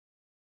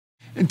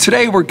And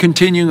today we're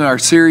continuing our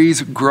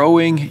series,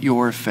 Growing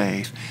Your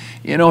Faith.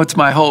 You know, it's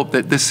my hope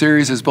that this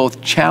series is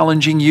both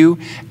challenging you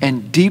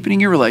and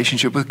deepening your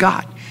relationship with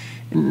God.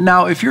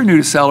 Now, if you're new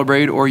to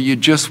Celebrate or you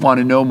just want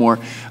to know more,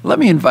 let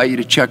me invite you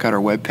to check out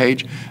our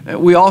webpage.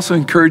 We also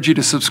encourage you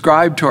to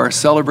subscribe to our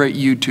Celebrate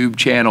YouTube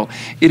channel.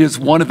 It is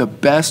one of the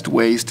best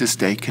ways to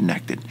stay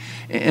connected.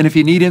 And if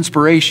you need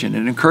inspiration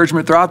and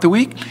encouragement throughout the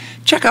week,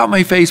 check out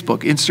my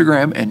Facebook,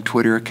 Instagram, and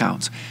Twitter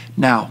accounts.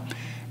 Now,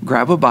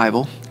 grab a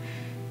Bible,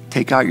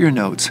 take out your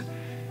notes,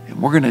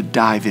 and we're going to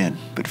dive in.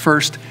 But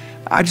first,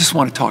 I just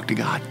want to talk to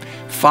God.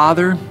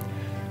 Father,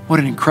 what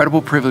an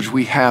incredible privilege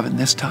we have in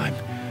this time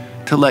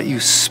to let you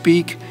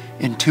speak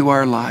into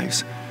our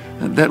lives.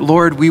 That,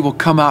 Lord, we will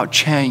come out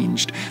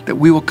changed, that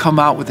we will come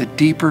out with a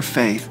deeper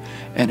faith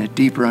and a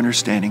deeper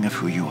understanding of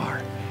who you are.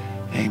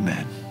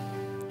 Amen.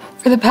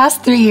 For the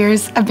past 3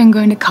 years, I've been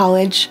going to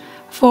college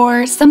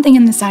for something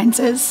in the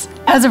sciences.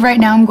 As of right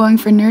now, I'm going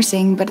for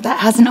nursing, but that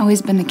hasn't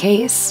always been the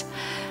case.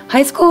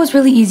 High school was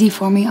really easy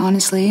for me,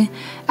 honestly.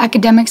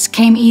 Academics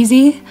came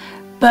easy,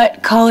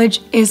 but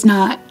college is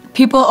not.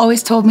 People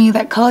always told me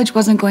that college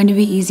wasn't going to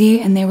be easy,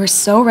 and they were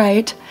so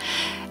right.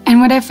 And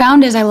what I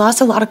found is I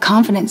lost a lot of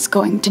confidence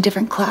going to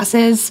different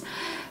classes.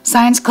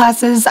 Science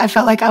classes, I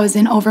felt like I was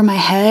in over my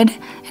head,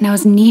 and I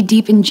was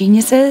knee-deep in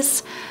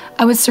geniuses.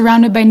 I was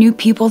surrounded by new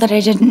people that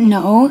I didn't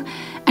know,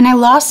 and I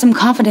lost some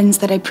confidence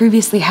that I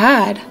previously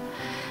had.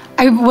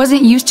 I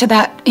wasn't used to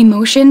that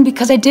emotion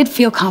because I did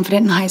feel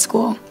confident in high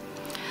school.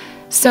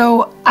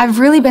 So I've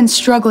really been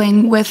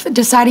struggling with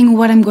deciding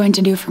what I'm going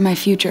to do for my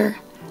future.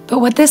 But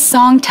what this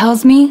song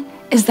tells me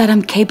is that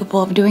I'm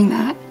capable of doing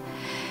that.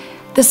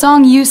 The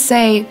song You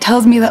Say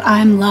tells me that I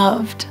am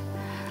loved.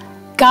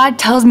 God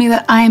tells me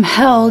that I am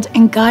held,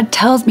 and God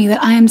tells me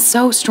that I am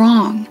so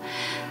strong.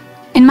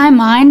 In my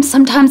mind,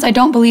 sometimes I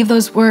don't believe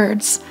those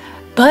words,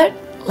 but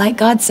like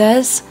God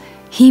says,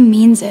 He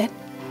means it,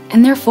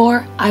 and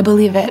therefore I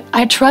believe it.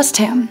 I trust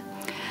Him.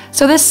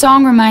 So this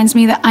song reminds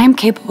me that I am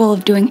capable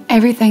of doing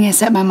everything I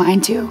set my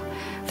mind to.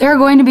 There are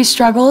going to be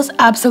struggles,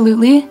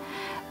 absolutely,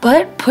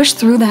 but push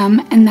through them,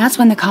 and that's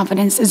when the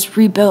confidence is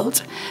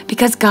rebuilt,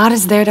 because God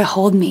is there to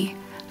hold me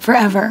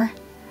forever.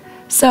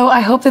 So I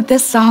hope that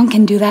this song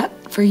can do that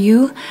for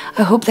you.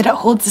 I hope that it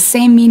holds the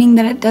same meaning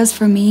that it does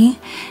for me,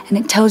 and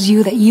it tells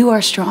you that you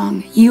are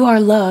strong, you are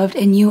loved,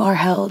 and you are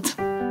held.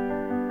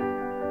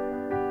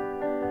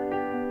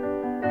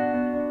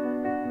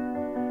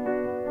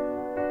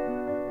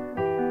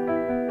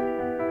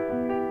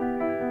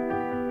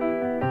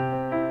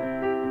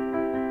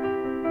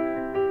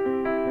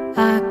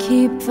 I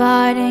keep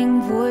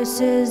fighting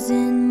voices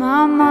in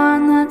my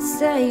mind that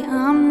say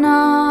I'm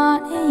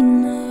not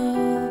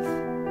enough.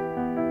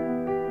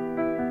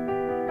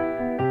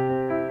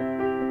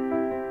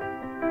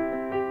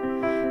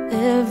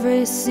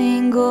 Every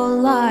single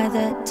lie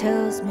that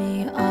tells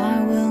me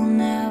I will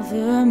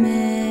never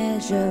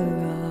measure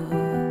up.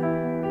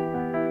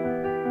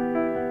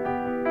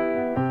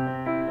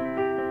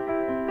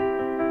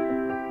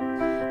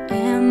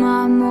 Am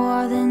I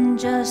more than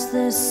just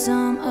the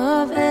sum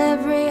of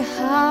every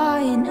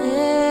high and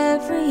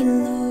every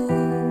low?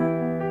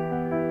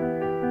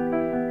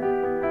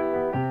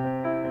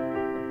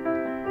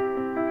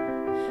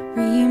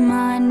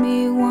 Remind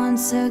me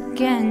once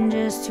again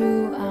just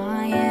who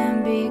I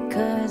am,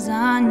 because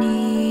I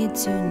need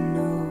to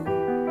know.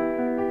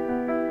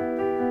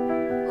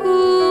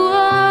 Ooh,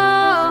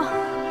 oh,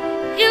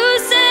 you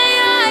say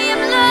I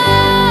am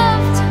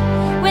loved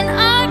when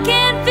I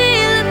can't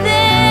feel a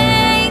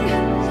thing.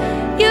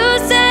 You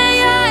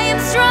say I am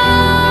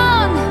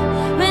strong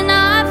when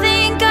I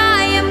think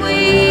I am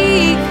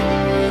weak.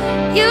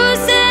 You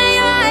say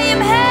I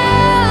am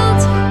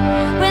held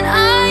when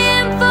I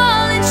am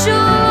falling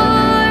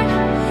short,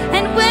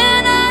 and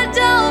when I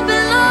don't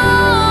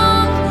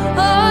belong.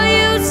 Oh,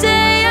 you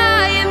say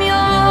I am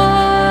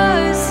yours.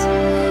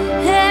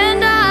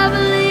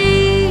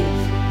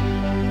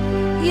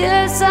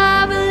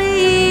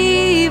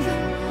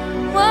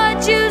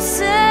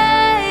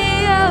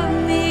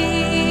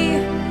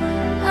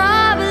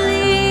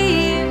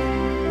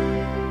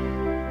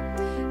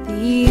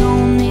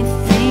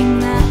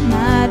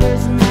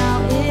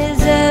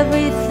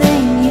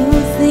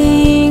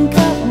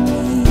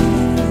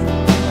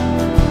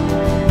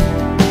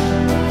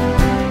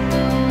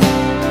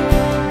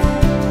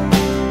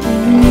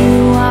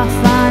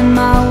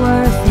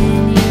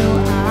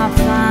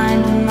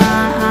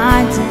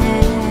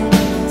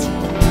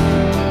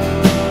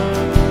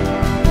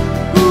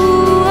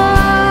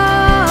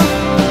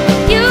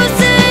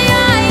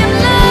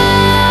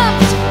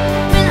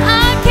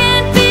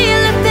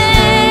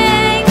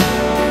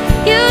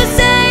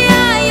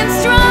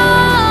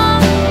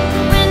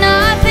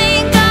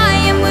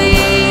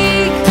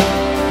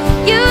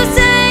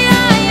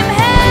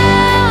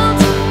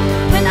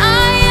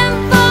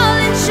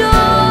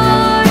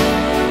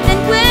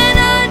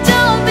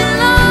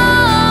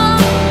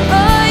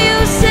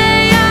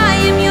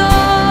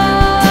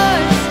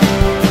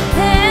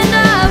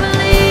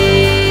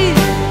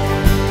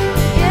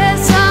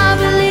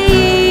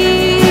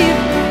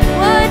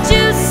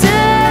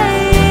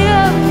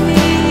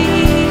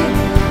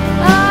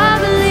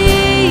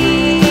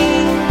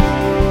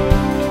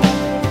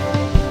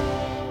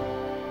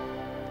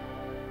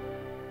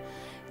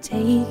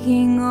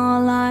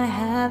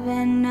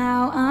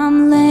 Now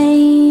I'm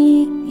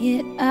laying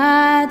it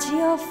at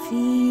your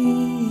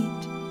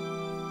feet.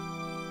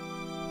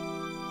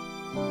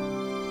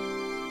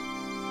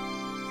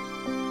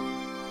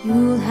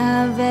 You'll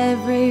have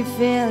every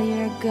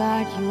failure,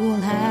 God, you'll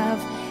have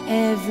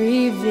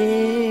every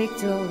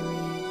victory.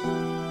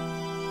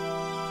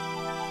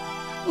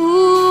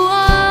 Ooh,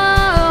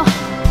 oh,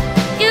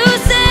 you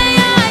say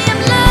I am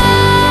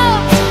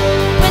loved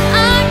when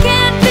I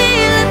can't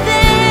feel a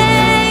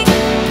thing.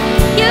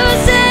 You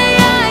say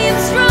I am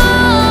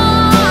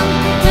strong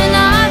when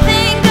I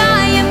think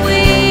I am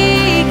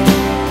weak.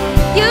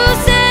 You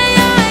say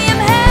I am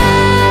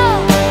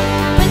held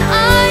when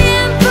I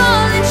am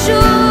falling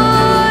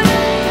short,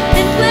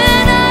 and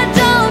when I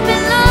don't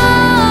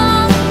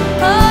belong.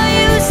 Oh,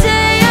 you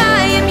say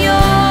I am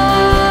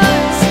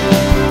yours,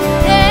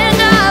 and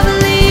I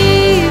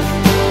believe.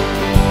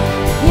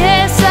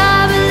 Yes,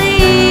 I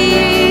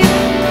believe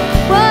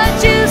what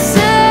you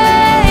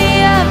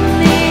say of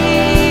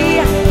me.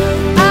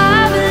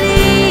 I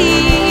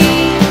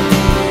believe.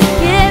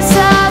 Yes, I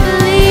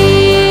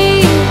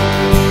believe.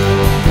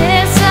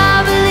 Yes, I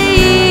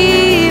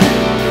believe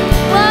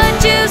what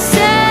you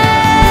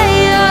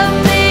say of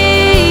me.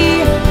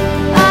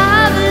 I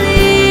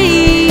believe.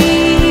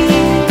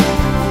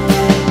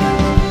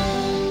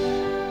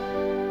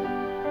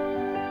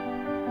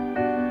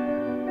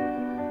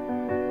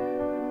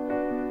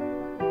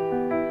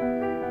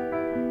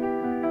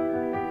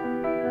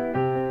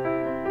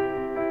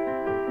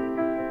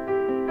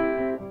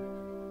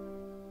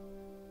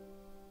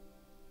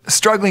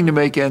 Struggling to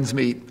make ends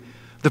meet,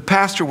 the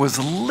pastor was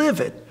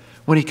livid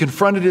when he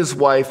confronted his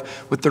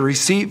wife with the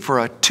receipt for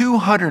a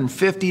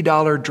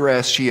 $250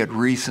 dress she had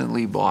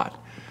recently bought.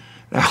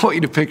 Now, I want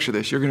you to picture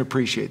this. You're going to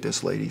appreciate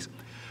this, ladies.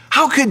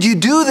 How could you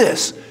do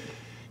this?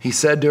 He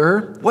said to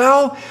her.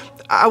 Well,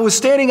 I was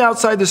standing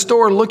outside the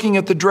store looking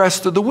at the dress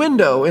through the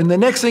window, and the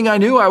next thing I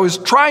knew, I was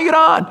trying it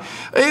on.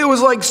 It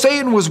was like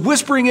Satan was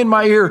whispering in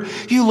my ear,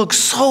 "You look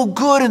so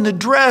good in the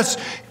dress.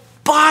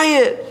 Buy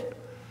it."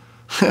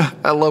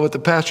 I love what the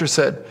pastor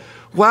said.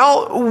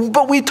 Well,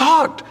 but we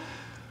talked.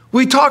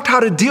 We talked how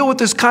to deal with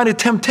this kind of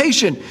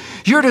temptation.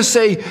 You're to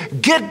say,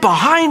 "Get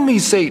behind me,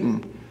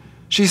 Satan."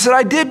 She said,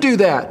 "I did do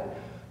that."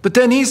 But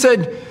then he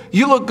said,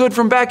 "You look good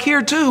from back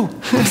here too."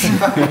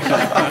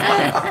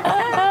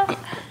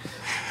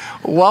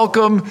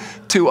 Welcome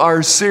to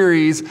our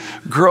series,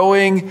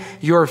 Growing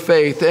Your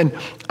Faith. And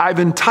I've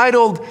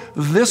entitled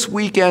this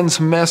weekend's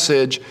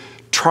message,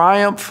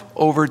 Triumph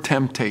Over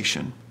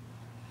Temptation.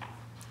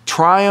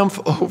 Triumph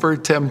over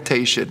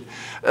temptation.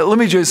 Let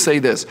me just say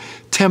this.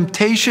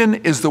 Temptation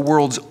is the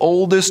world's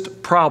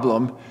oldest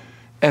problem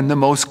and the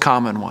most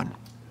common one.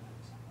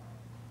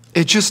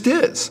 It just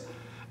is.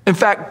 In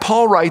fact,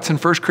 Paul writes in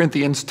 1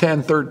 Corinthians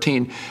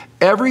 10:13,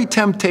 every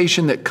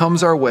temptation that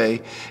comes our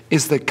way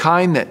is the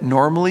kind that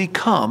normally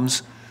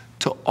comes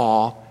to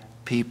all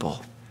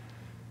people.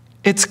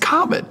 It's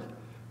common.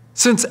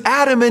 Since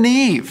Adam and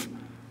Eve.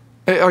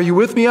 Are you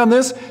with me on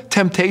this?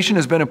 Temptation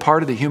has been a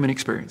part of the human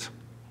experience.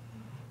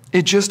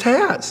 It just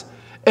has.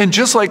 And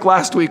just like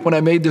last week when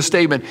I made this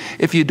statement,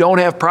 if you don't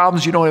have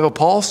problems, you don't have a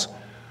pulse.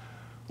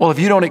 Well, if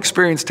you don't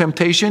experience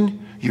temptation,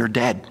 you're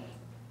dead.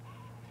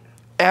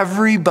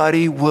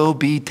 Everybody will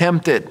be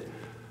tempted.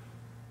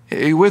 Are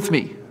you with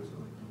me?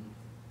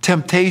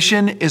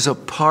 Temptation is a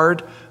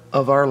part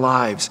of our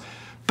lives,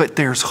 but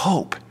there's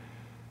hope.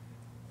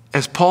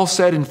 As Paul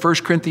said in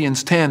 1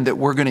 Corinthians 10 that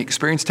we're going to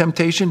experience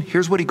temptation,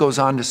 here's what he goes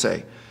on to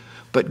say.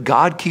 But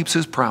God keeps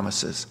his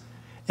promises,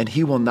 and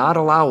he will not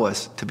allow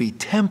us to be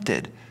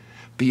tempted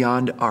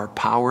beyond our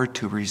power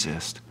to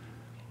resist.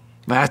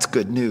 That's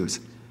good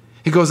news.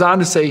 He goes on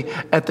to say,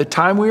 at the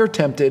time we are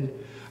tempted,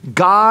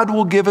 God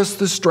will give us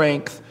the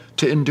strength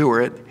to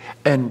endure it,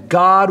 and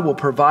God will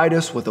provide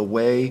us with a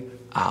way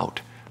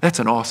out. That's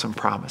an awesome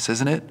promise,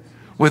 isn't it?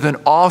 With an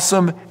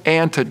awesome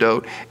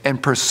antidote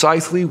and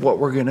precisely what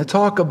we're going to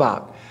talk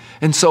about.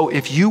 And so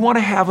if you want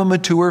to have a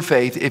mature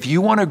faith, if you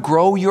want to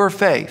grow your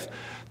faith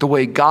the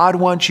way God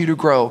wants you to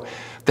grow,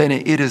 then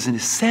it is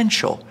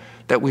essential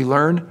that we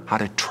learn how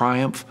to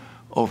triumph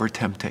over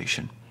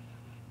temptation.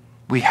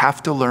 We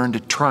have to learn to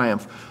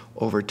triumph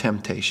over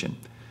temptation.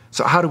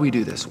 So how do we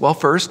do this? Well,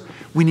 first,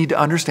 we need to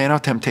understand how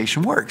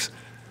temptation works.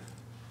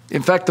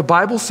 In fact, the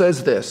Bible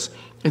says this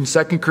in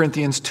 2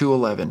 Corinthians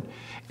 2:11.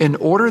 In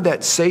order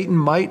that Satan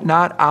might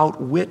not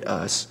outwit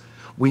us,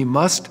 we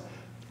must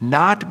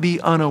not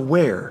be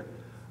unaware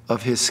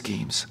of his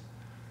schemes.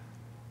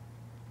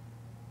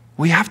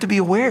 We have to be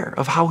aware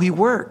of how he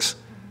works.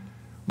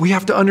 We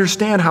have to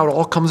understand how it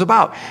all comes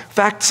about. In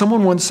fact,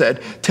 someone once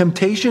said,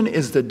 temptation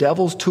is the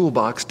devil's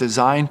toolbox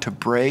designed to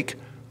break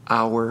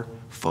our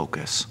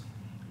focus.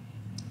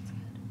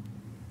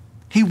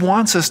 He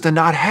wants us to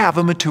not have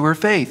a mature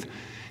faith.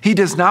 He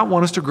does not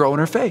want us to grow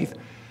in our faith.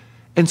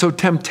 And so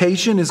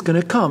temptation is going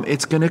to come.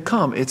 It's going to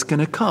come. It's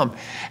going to come.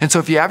 And so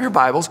if you have your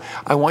Bibles,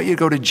 I want you to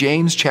go to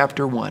James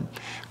chapter 1,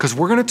 because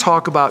we're going to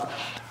talk about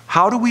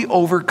how do we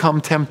overcome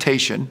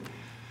temptation.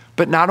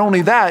 But not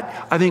only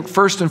that, I think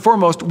first and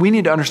foremost, we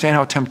need to understand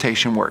how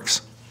temptation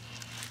works.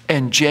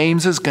 And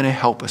James is going to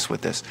help us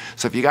with this.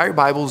 So if you got your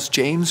Bibles,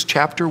 James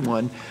chapter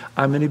 1,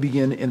 I'm going to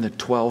begin in the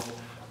 12th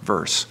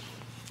verse.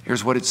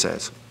 Here's what it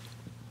says.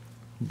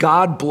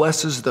 God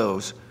blesses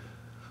those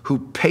who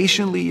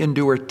patiently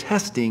endure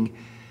testing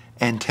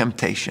and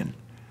temptation.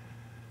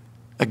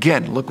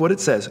 Again, look what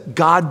it says.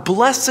 God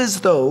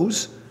blesses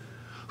those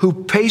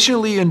who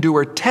patiently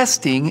endure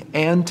testing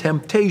and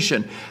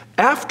temptation.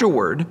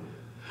 Afterward,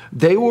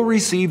 they will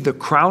receive the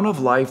crown of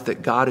life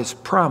that God has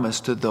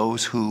promised to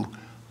those who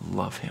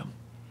love him.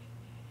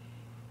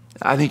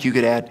 I think you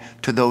could add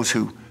to those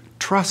who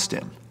trust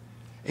him,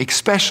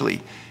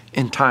 especially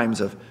in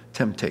times of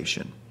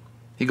temptation.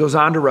 He goes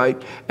on to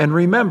write, and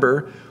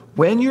remember,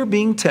 when you're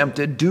being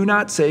tempted, do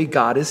not say,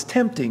 God is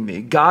tempting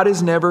me. God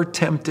is never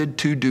tempted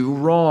to do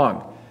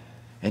wrong,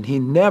 and he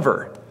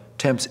never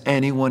tempts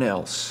anyone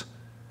else.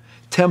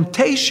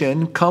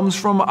 Temptation comes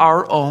from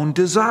our own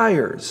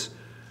desires,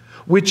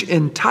 which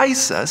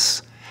entice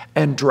us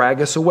and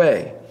drag us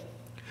away.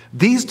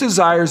 These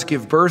desires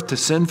give birth to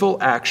sinful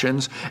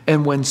actions,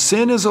 and when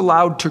sin is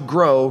allowed to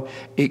grow,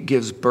 it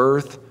gives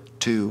birth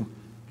to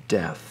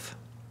death.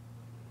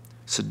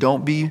 So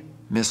don't be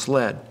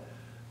misled,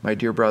 my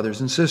dear brothers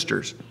and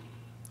sisters.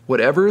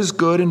 Whatever is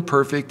good and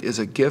perfect is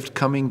a gift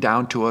coming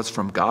down to us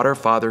from God our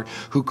Father,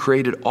 who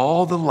created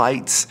all the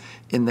lights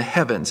in the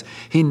heavens.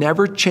 He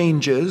never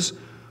changes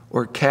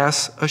or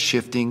casts a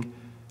shifting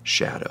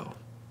shadow.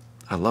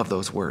 I love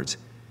those words.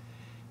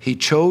 He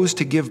chose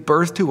to give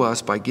birth to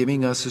us by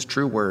giving us his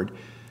true word,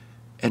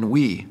 and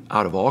we,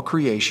 out of all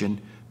creation,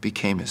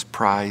 became his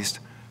prized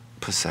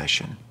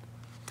possession.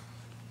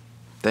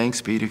 Thanks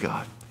be to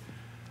God.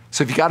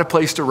 So if you got a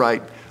place to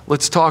write,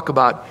 let's talk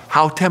about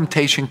how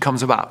temptation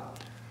comes about.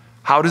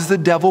 How does the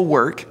devil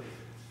work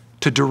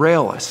to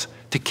derail us,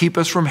 to keep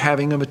us from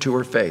having a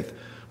mature faith?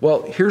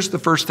 Well, here's the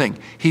first thing.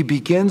 He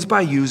begins by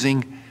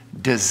using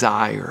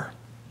desire.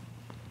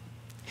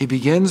 He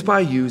begins by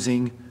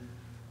using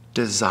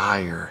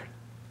desire.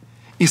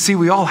 You see,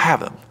 we all have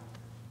them,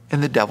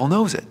 and the devil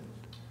knows it.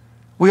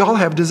 We all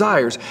have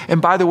desires. And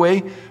by the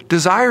way,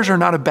 desires are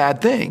not a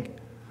bad thing,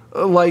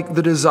 like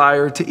the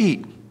desire to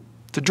eat,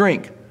 to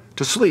drink,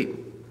 to sleep.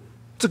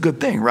 It's a good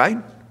thing, right?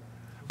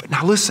 But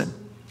now listen.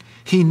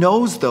 He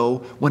knows, though,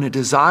 when a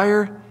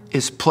desire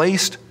is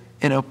placed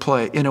in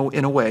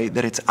a way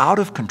that it's out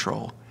of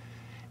control,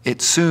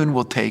 it soon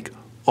will take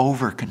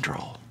over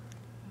control.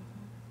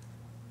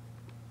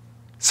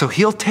 So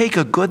he'll take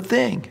a good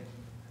thing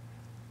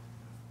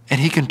and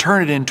he can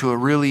turn it into a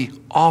really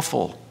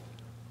awful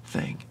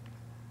thing.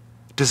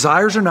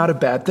 Desires are not a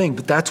bad thing,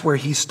 but that's where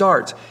he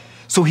starts.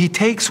 So he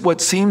takes what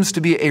seems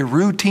to be a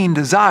routine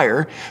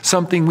desire,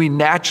 something we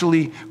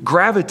naturally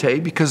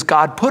gravitate because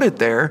God put it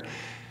there,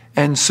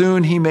 and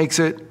soon he makes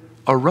it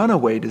a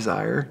runaway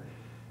desire,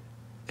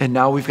 and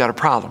now we've got a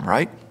problem,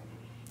 right?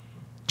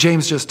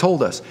 James just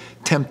told us,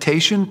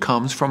 temptation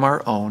comes from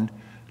our own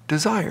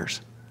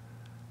desires.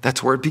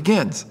 That's where it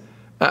begins.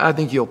 I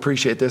think you'll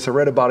appreciate this. I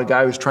read about a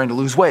guy who's trying to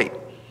lose weight,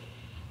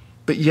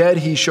 but yet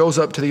he shows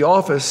up to the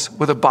office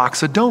with a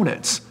box of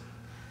donuts.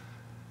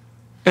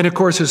 And of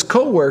course, his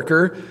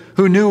coworker,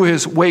 who knew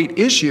his weight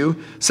issue,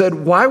 said,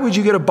 why would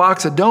you get a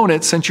box of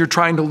donuts since you're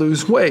trying to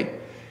lose weight?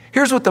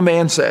 Here's what the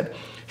man said.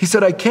 He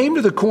said, I came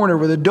to the corner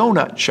where the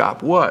donut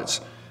shop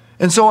was,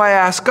 and so I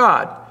asked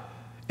God,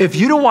 if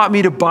you don't want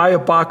me to buy a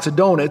box of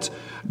donuts,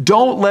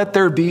 don't let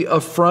there be a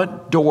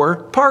front door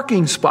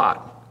parking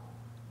spot.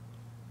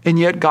 And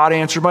yet God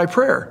answered my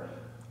prayer.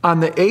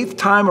 On the 8th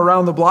time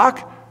around the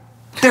block,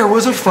 there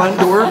was a front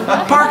door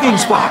parking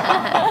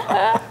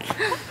spot.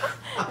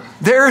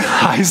 There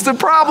lies the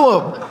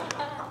problem.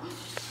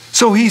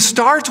 So he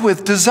starts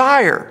with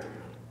desire,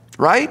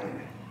 right?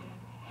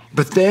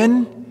 But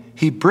then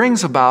he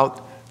brings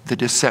about the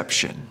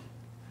deception.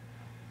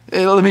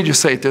 Let me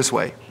just say it this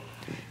way.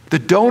 The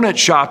donut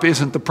shop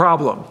isn't the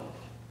problem.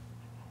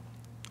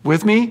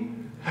 With me?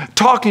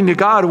 Talking to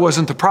God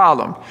wasn't the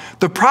problem.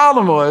 The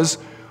problem was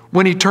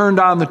when he turned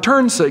on the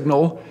turn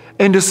signal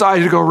and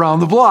decided to go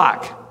around the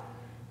block.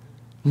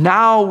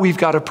 Now we've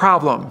got a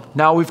problem.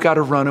 Now we've got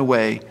a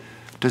runaway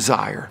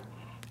desire.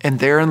 And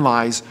therein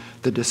lies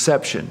the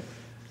deception.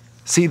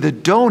 See, the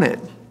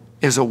donut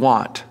is a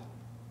want,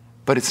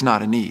 but it's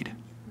not a need.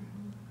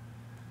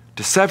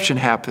 Deception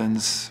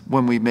happens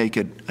when we make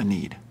it a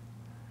need.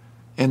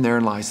 And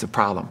therein lies the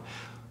problem.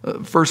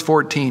 Verse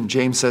 14,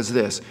 James says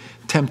this,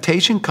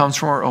 temptation comes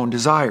from our own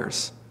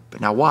desires.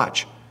 But now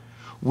watch.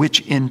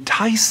 Which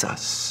entice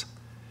us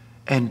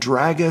and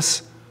drag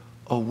us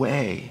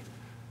away.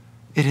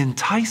 It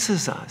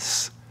entices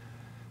us.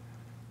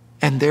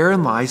 And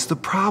therein lies the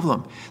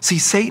problem. See,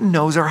 Satan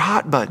knows our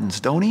hot buttons,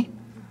 don't he?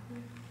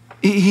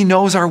 He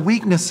knows our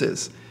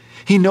weaknesses.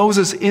 He knows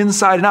us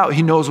inside and out.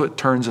 He knows what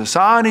turns us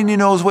on and he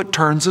knows what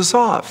turns us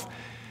off.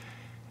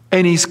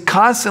 And he's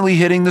constantly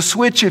hitting the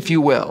switch, if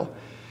you will.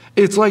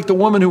 It's like the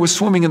woman who was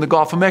swimming in the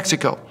Gulf of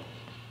Mexico.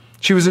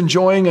 She was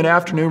enjoying an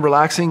afternoon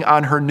relaxing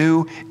on her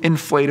new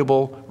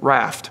inflatable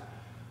raft.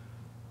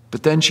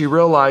 But then she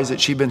realized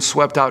that she'd been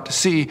swept out to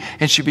sea,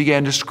 and she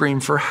began to scream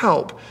for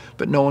help,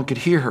 but no one could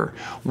hear her.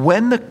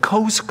 When the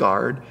Coast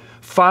Guard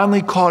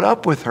finally caught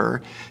up with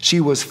her,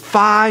 she was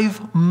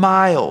 5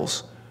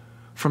 miles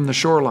from the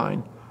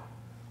shoreline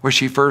where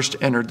she first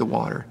entered the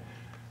water.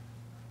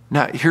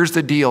 Now, here's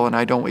the deal, and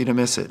I don't want you to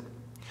miss it.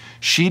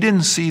 She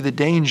didn't see the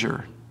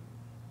danger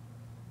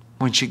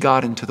when she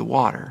got into the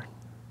water,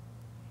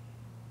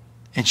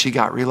 and she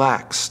got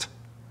relaxed.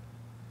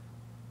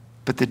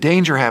 But the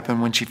danger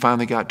happened when she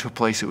finally got to a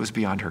place that was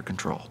beyond her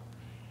control.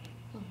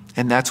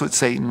 And that's what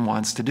Satan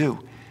wants to do.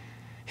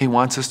 He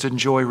wants us to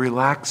enjoy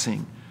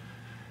relaxing.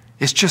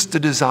 It's just a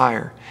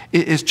desire.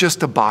 It's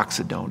just a box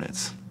of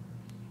donuts.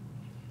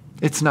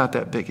 It's not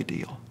that big a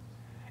deal.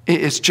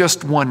 It's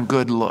just one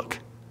good look.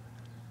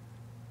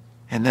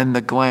 And then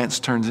the glance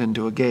turns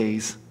into a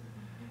gaze,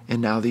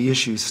 and now the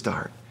issues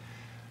start.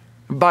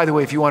 By the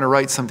way, if you want to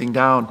write something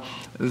down,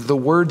 the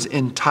words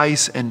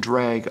entice and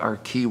drag are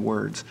key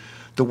words.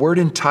 The word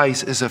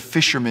entice is a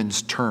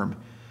fisherman's term,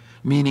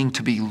 meaning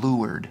to be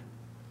lured.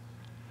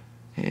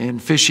 In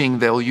fishing,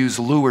 they'll use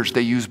lures.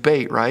 They use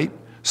bait, right?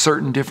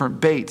 Certain different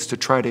baits to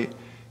try to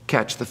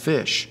catch the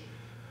fish.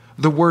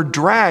 The word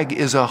drag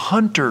is a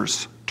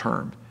hunter's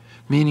term,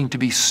 meaning to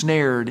be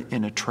snared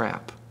in a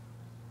trap.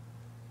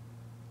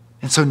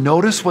 And so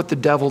notice what the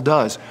devil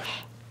does.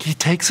 He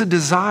takes a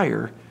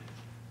desire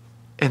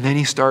and then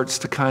he starts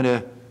to kind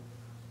of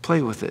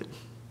play with it.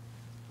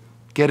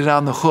 Get it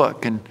on the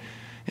hook and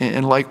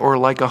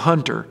like a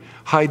hunter,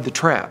 hide the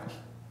trap.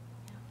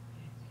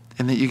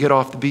 And then you get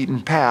off the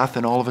beaten path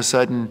and all of a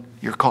sudden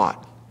you're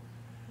caught.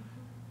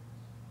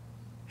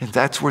 And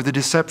that's where the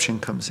deception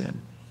comes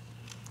in.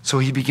 So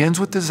he begins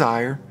with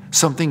desire.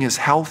 Something is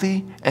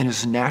healthy and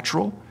is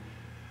natural.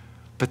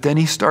 But then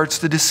he starts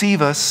to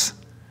deceive us.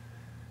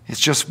 It's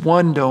just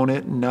one donut,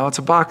 and now it's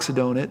a box of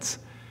donuts.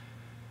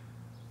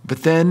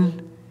 But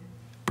then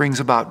brings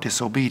about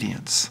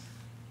disobedience.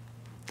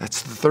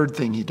 That's the third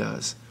thing he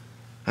does.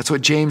 That's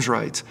what James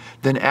writes.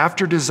 Then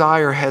after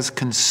desire has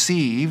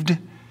conceived,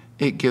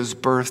 it gives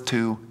birth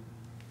to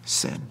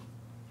sin.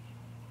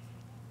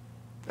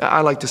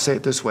 I like to say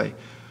it this way.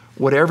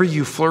 Whatever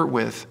you flirt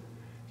with,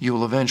 you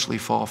will eventually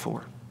fall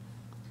for.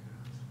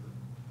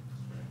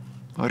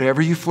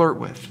 Whatever you flirt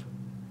with,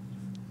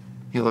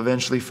 you'll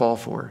eventually fall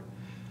for.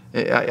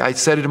 I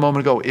said it a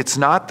moment ago. It's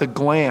not the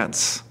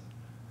glance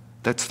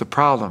that's the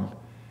problem.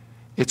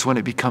 It's when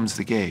it becomes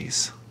the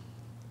gaze.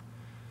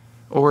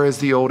 Or as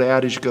the old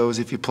adage goes,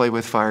 if you play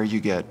with fire, you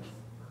get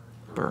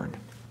burned.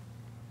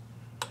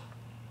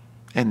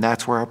 And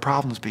that's where our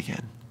problems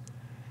begin.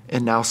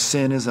 And now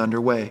sin is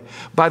underway.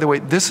 By the way,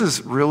 this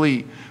is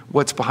really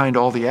what's behind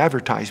all the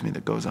advertising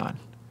that goes on.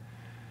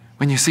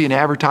 When you see an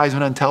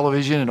advertisement on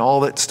television and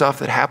all that stuff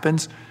that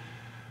happens,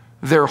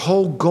 their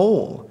whole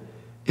goal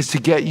is to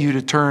get you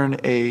to turn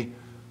a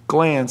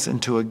glance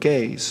into a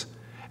gaze.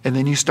 And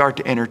then you start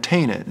to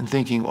entertain it and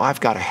thinking, well,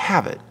 I've got to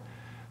have it,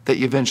 that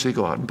you eventually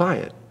go out and buy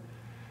it.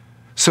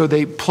 So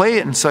they play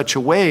it in such a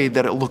way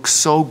that it looks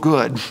so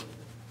good.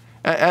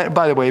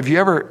 By the way, have you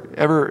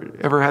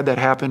ever had that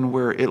happen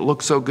where it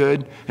looked so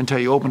good until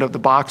you opened up the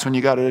box when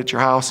you got it at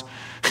your house?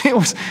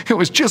 It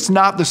was just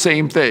not the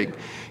same thing.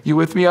 You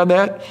with me on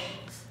that?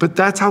 But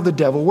that's how the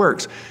devil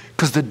works.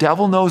 Because the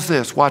devil knows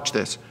this. Watch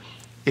this.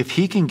 If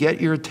he can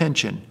get your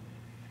attention,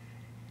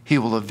 he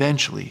will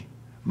eventually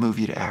move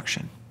you to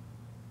action.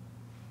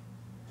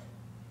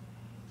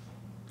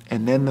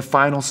 And then the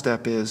final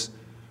step is,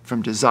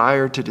 from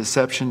desire to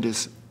deception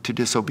to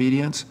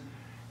disobedience,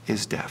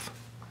 is death.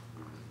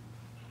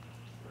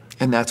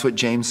 And that's what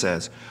James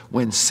says.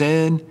 When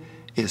sin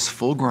is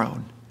full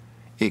grown,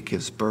 it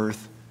gives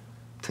birth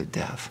to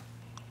death.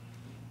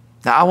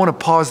 Now, I want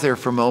to pause there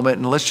for a moment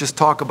and let's just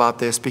talk about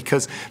this,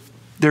 because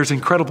there's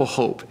incredible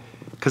hope.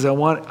 Because I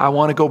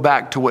want to go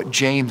back to what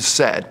James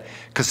said,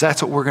 because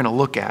that's what we're going to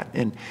look at.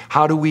 And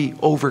how do we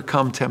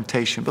overcome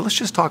temptation? But let's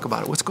just talk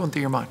about it. What's going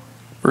through your mind?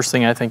 First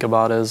thing I think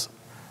about is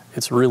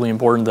it's really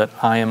important that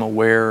I am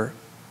aware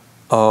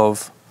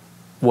of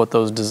what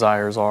those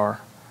desires are,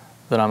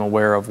 that I'm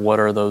aware of what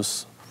are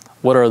those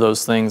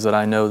things that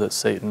I know that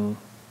Satan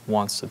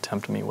wants to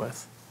tempt me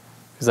with,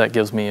 because that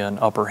gives me an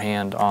upper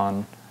hand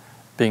on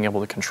being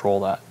able to control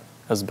that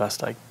as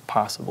best I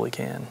possibly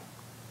can.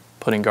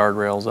 Putting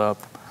guardrails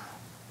up,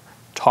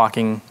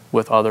 talking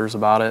with others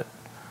about it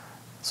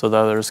so that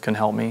others can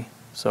help me.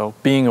 So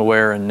being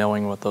aware and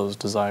knowing what those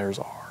desires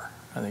are,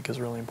 I think, is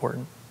really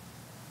important.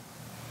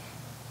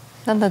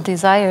 And the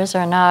desires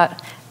are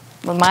not,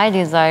 well, my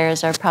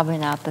desires are probably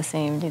not the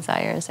same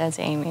desires as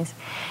Amy's.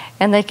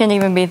 And they can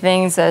even be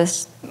things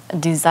as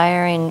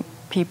desiring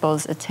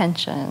people's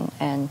attention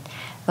and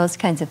those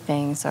kinds of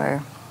things,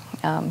 or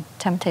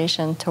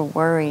temptation to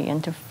worry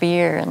and to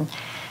fear and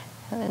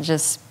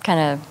just kind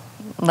of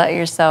let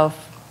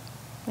yourself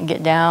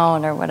get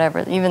down or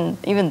whatever.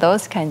 Even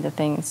those kinds of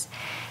things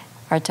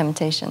are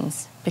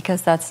temptations,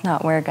 because that's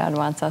not where God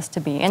wants us to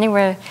be.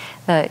 Anywhere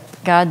that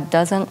God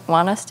doesn't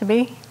want us to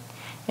be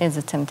is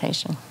a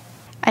temptation.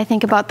 I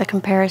think about the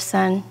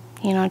comparison,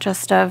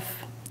 just of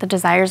the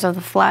desires of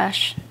the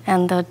flesh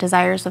and the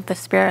desires of the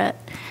spirit.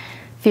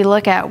 If you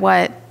look at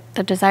what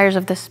the desires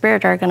of the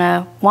spirit are going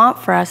to want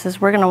for us,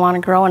 is we're going to want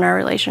to grow in our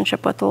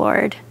relationship with the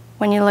Lord.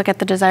 When you look at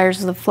the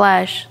desires of the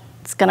flesh,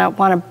 it's going to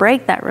want to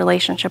break that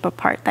relationship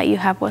apart that you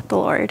have with the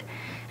Lord,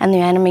 and the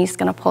enemy's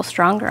going to pull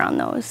stronger on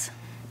those.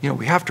 You know,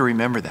 we have to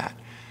remember that.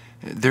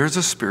 There's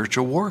a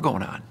spiritual war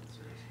going on.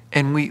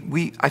 And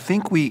I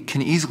think we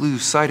can easily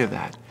lose sight of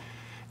that.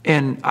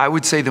 And I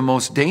would say the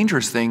most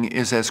dangerous thing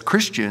is, as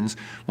Christians,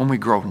 when we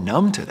grow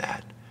numb to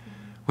that.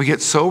 We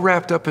get so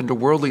wrapped up into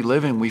worldly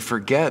living, we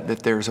forget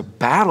that there's a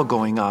battle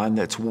going on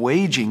that's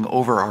waging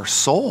over our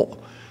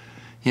soul.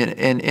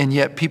 And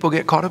yet people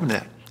get caught up in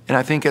that. And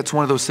I think it's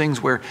one of those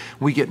things where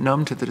we get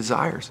numb to the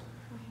desires.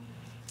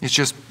 It's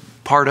just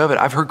part of it.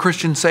 I've heard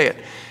Christians say it,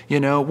 you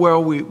know,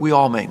 well, we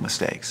all make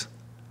mistakes.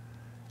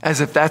 As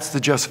if that's the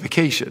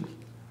justification.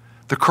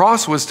 The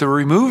cross was to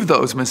remove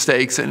those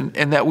mistakes and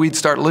that we'd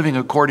start living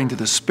according to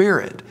the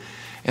Spirit,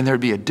 and there'd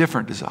be a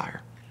different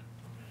desire.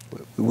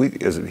 We,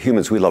 as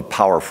humans, we love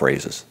power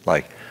phrases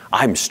like,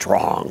 I'm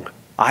strong,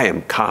 I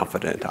am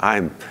confident,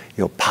 I'm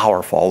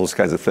powerful, all those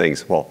kinds of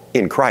things. Well,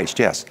 in Christ,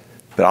 yes.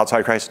 But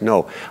outside Christ,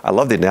 no. I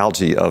love the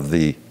analogy of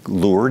the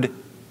lured,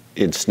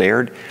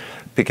 ensnared,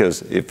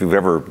 because if you've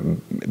ever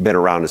been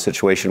around a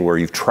situation where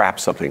you've trapped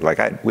something,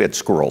 like we had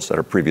squirrels at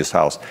our previous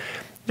house,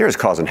 they're just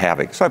causing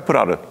havoc. So I put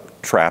out a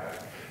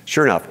trap.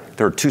 Sure enough,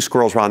 there were 2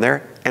 squirrels around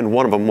there, and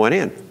one of them went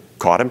in.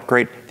 Caught him,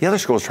 great. The other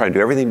squirrel was trying to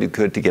do everything he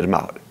could to get him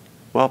out.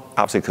 Well,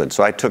 obviously couldn't.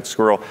 So I took the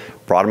squirrel,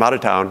 brought him out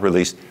of town,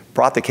 released,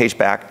 brought the cage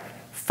back.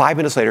 5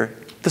 minutes later,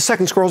 the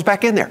second squirrel's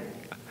back in there.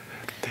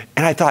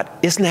 And I thought,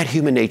 isn't that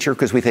human nature?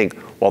 Because we think,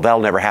 well, that'll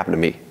never happen to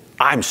me.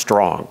 I'm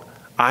strong.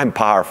 I'm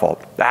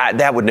powerful.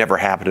 That would never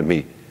happen to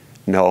me.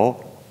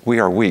 No, we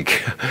are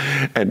weak.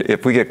 And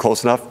if we get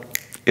close enough,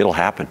 it'll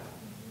happen.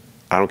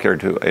 I don't care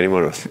to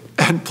anyone else.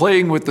 And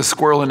playing with the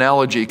squirrel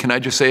analogy, can I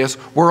just say this?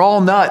 We're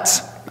all nuts.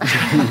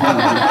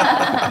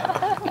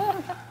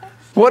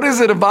 What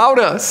is it about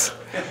us?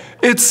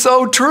 It's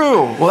so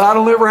true. Well,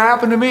 that'll never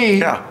happen to me.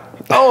 Yeah.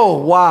 Oh,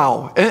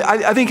 wow.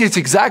 I think it's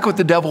exactly what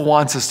the devil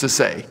wants us to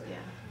say.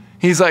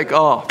 He's like,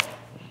 oh,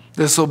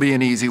 this will be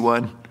an easy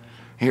one.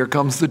 Here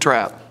comes the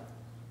trap.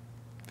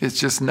 It's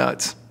just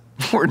nuts.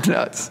 We're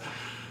nuts.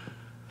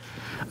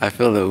 I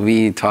feel that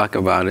we talk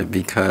about it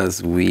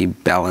because we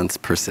balance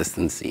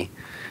persistency.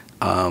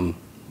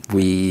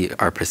 We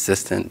are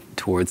persistent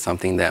towards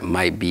something that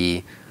might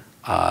be,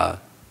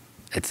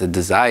 it's a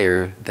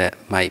desire that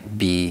might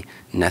be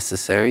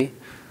necessary,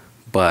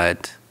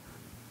 but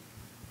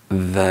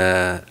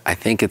I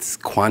think it's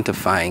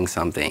quantifying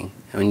something.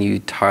 When you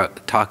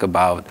talk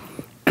about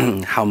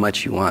how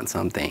much you want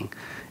something,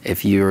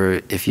 if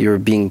you're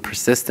being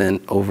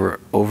persistent over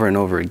and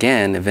over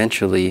again,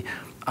 eventually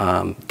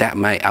that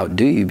might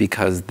outdo you,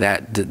 because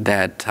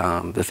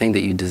the thing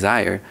that you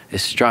desire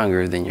is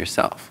stronger than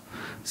yourself.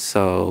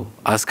 So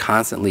us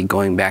constantly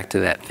going back to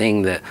that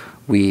thing that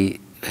we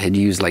had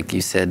used, like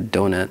you said,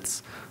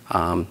 donuts,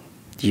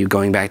 you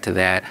going back to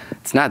that,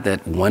 it's not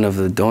that one of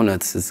the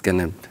donuts is going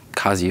to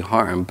cause you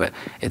harm, but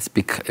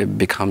it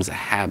becomes a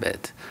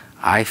habit.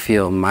 I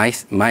feel my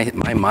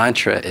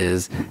mantra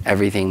is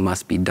everything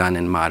must be done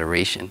in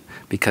moderation,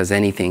 because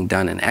anything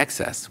done in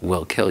excess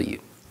will kill you.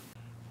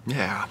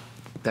 Yeah,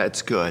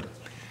 that's good.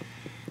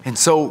 And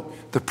so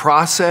the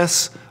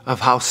process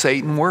of how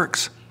Satan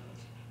works,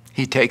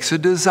 he takes a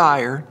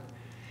desire,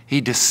 he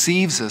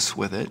deceives us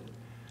with it.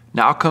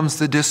 Now comes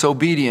the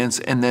disobedience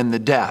and then the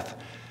death.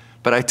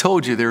 But I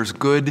told you there's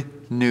good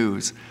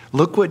news.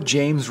 Look what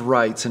James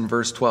writes in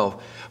verse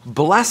 12.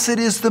 Blessed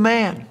is the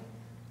man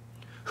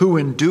who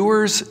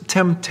endures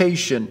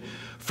temptation,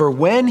 for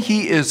when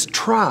he is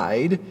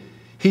tried,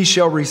 he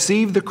shall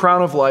receive the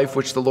crown of life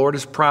which the Lord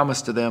has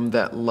promised to them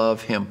that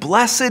love him.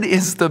 Blessed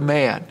is the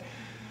man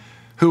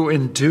who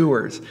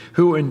endures,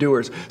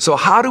 So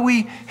how do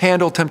we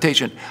handle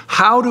temptation?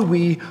 How do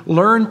we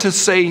learn to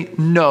say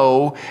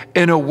no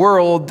in a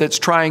world that's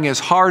trying as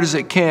hard as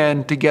it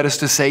can to get us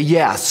to say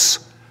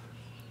yes?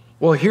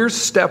 Well, here's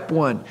step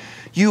one.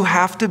 You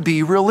have to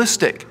be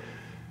realistic.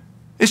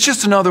 It's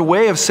just another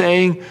way of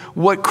saying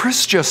what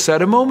Chris just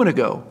said a moment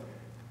ago.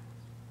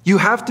 You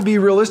have to be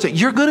realistic.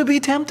 You're going to be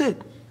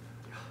tempted.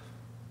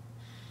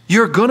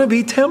 You're going to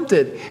be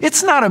tempted.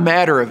 It's not a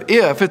matter of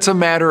if, it's a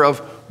matter of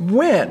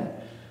when.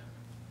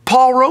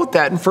 Paul wrote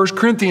that in 1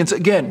 Corinthians.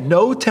 Again,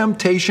 no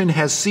temptation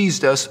has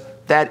seized us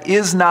that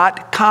is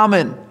not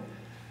common.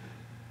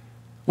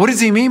 What does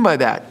he mean by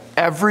that?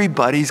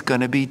 Everybody's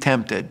going to be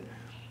tempted.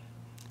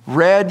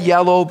 Red,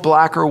 yellow,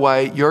 black, or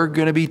white, you're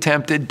going to be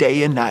tempted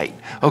day and night,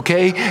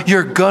 okay?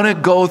 You're going to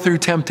go through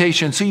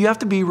temptation, so you have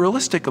to be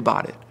realistic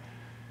about it.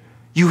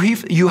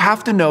 You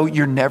have to know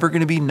you're never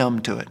going to be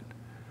numb to it.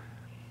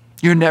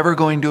 You're never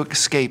going to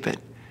escape it.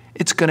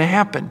 It's going to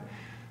happen.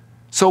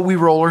 So we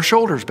roll our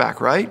shoulders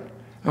back, right?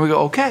 And we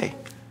go, okay,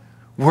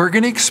 we're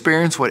going to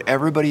experience what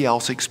everybody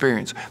else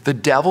experienced. The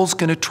devil's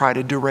going to try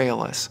to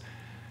derail us.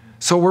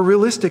 So we're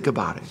realistic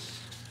about it.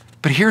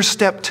 But here's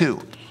step two.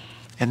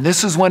 And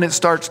this is when it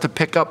starts to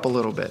pick up a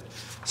little bit.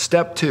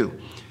 Step two,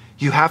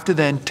 you have to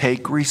then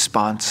take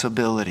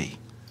responsibility.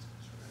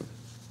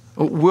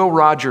 Will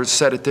Rogers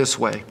said it this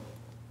way: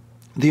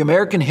 the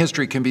American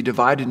history can be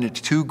divided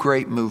into two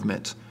great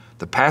movements,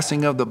 the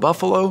passing of the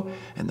buffalo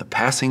and the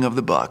passing of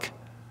the buck.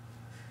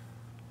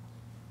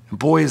 And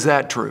boy, is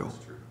that true.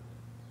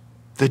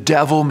 The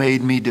devil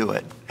made me do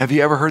it. Have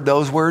you ever heard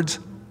those words?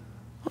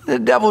 The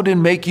devil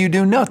didn't make you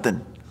do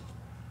nothing.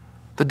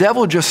 The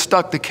devil just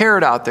stuck the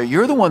carrot out there.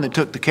 You're the one that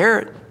took the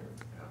carrot.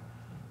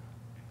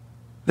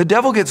 The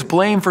devil gets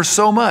blamed for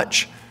so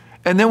much.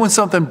 And then when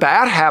something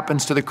bad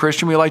happens to the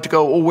Christian, we like to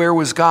go, well, where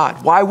was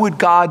God? Why would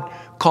God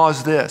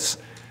cause this?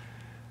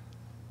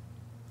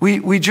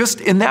 We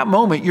just, in that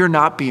moment, you're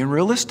not being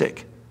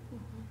realistic.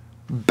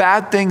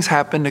 Bad things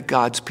happen to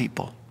God's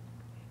people,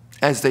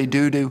 as they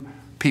do to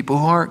people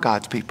who aren't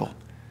God's people.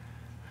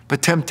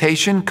 But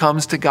temptation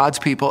comes to God's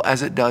people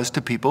as it does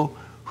to people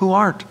who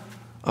aren't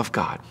of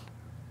God.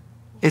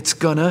 It's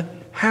gonna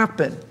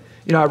happen.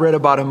 You know, I read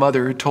about a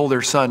mother who told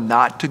her son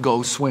not to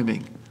go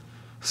swimming.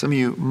 Some of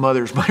you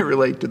mothers might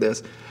relate to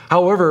this.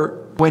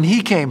 However, when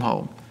he came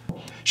home,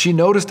 she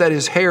noticed that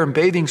his hair and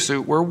bathing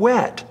suit were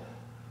wet.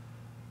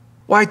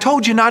 Well, I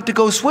told you not to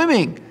go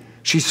swimming,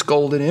 she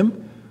scolded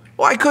him.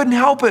 Well, I couldn't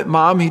help it,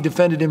 Mom, he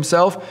defended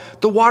himself.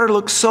 The water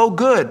looked so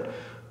good.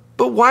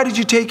 But why did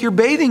you take your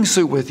bathing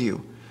suit with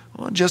you?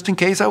 Well, just in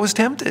case I was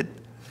tempted.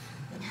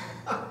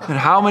 And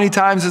how many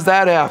times has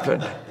that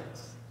happened?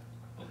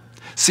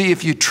 See,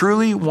 if you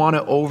truly want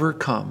to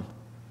overcome,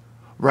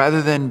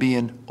 rather than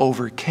being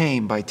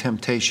overcame by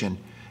temptation,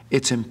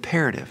 it's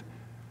imperative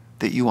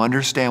that you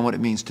understand what it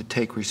means to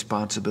take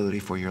responsibility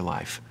for your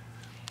life.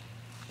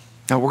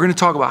 Now, we're going to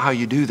talk about how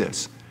you do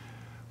this,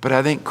 but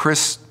I think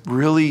Chris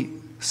really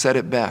said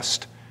it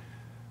best: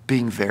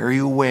 being very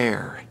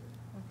aware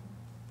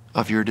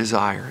of your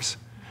desires,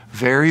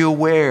 very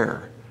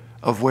aware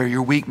of where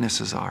your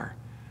weaknesses are,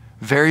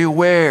 very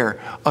aware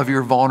of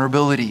your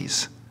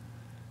vulnerabilities.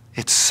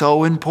 It's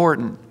so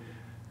important.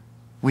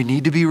 We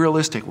need to be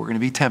realistic. We're going to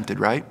be tempted,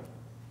 right?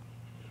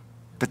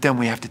 But then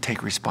we have to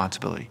take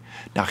responsibility.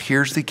 Now,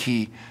 here's the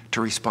key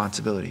to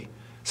responsibility.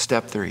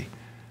 Step 3,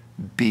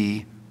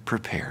 be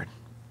prepared.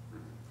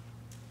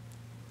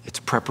 It's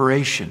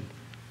preparation.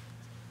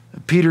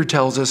 Peter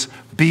tells us,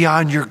 be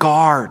on your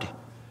guard.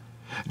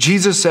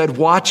 Jesus said,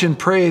 watch and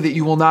pray that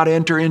you will not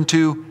enter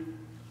into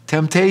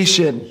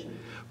temptation.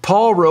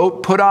 Paul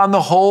wrote, put on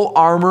the whole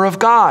armor of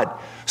God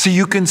so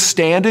you can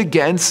stand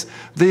against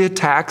the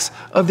attacks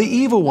of the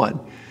evil one.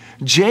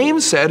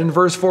 James said in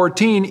verse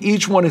 14,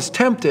 each one is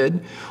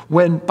tempted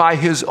when by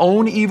his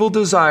own evil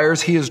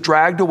desires he is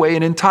dragged away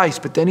and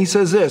enticed. But then he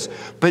says this,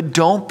 but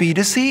don't be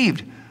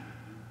deceived.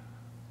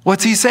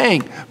 What's he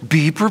saying?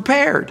 Be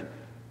prepared.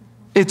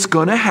 It's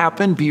going to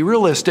happen. Be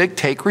realistic.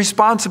 Take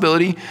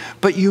responsibility.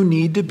 But you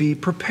need to be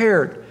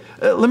prepared.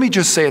 Let me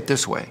just say it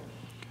this way.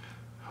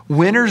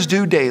 Winners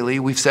do daily,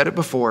 we've said it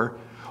before,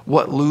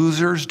 what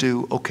losers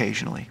do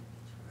occasionally.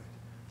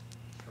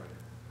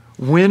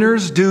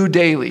 Winners do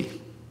daily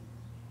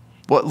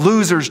what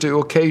losers do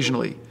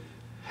occasionally.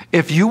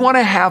 If you want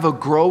to have a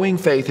growing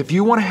faith, if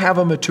you want to have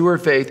a mature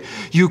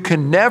faith, you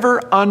can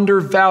never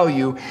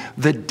undervalue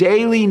the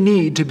daily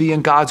need to be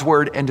in God's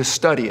Word and to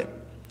study it.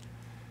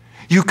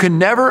 You can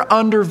never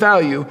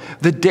undervalue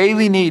the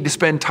daily need to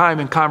spend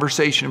time in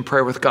conversation and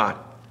prayer with God.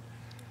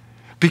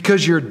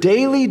 Because your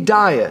daily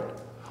diet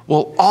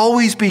will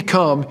always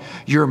become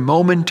your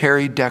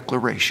momentary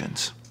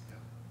declarations.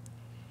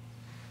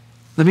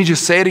 Let me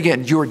just say it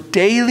again. Your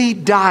daily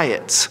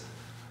diets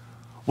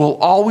will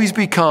always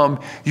become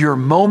your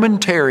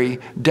momentary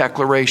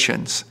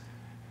declarations.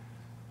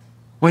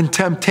 When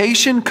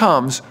temptation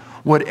comes,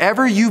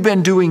 whatever you've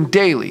been doing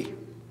daily,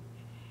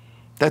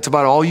 that's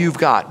about all you've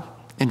got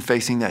in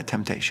facing that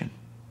temptation.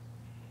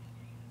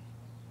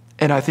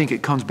 And I think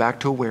it comes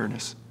back to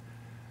awareness.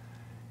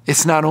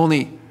 It's not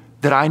only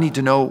that I need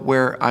to know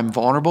where I'm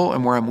vulnerable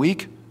and where I'm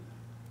weak.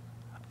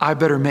 I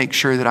better make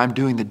sure that I'm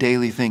doing the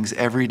daily things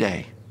every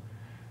day.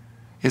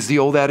 As the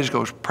old adage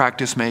goes,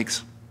 practice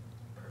makes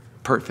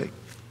perfect.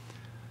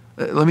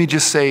 Let me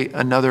just say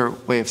another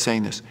way of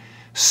saying this.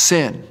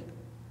 Sin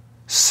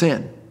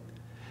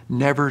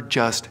never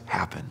just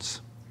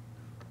happens.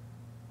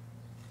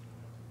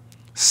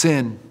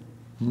 Sin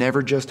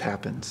never just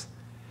happens.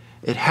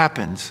 It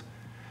happens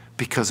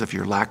because of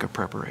your lack of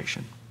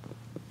preparation.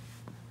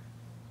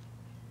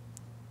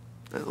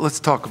 Let's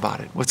talk about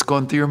it. What's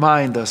going through your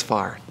mind thus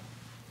far?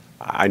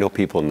 I know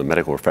people in the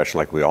medical profession,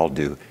 like we all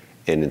do,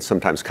 and in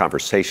sometimes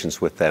conversations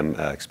with them,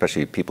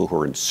 especially people who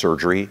are in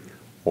surgery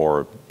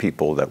or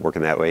people that work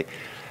in that way,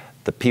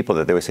 the people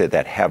that they would say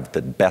that have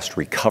the best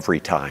recovery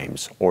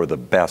times or the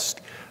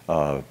best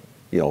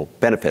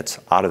benefits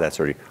out of that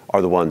surgery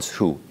are the ones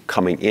who,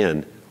 coming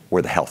in,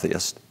 were the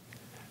healthiest.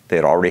 They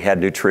had already had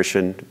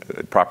nutrition,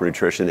 proper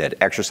nutrition. They had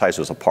exercise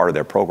was a part of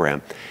their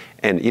program.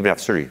 And even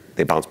after surgery,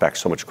 they bounce back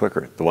so much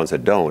quicker. The ones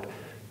that don't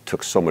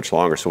took so much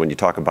longer. So when you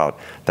talk about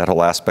that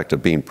whole aspect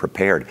of being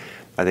prepared,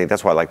 I think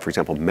that's why I like, for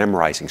example,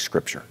 memorizing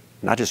Scripture.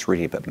 Not just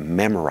reading it, but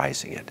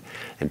memorizing it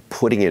and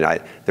putting it.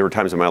 There were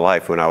times in my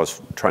life when I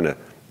was trying to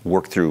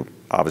work through,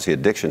 obviously,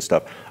 addiction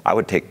stuff, I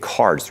would take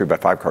cards,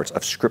 3x5 cards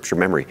of scripture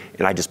memory,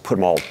 and I just put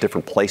them all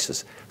different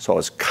places. So I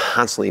was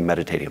constantly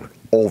meditating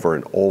over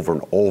and over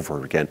and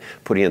over again,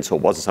 putting in, so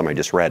it wasn't something I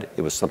just read,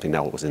 it was something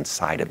that was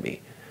inside of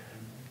me.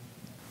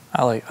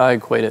 I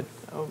equate it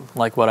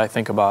like what I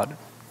think about,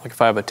 like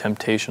if I have a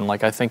temptation,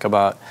 like I think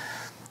about,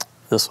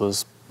 this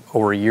was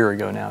over a year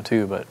ago now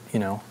too, but you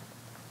know,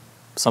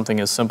 something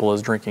as simple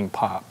as drinking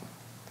pop.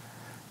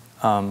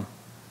 I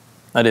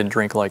didn't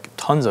drink like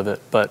tons of it,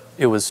 but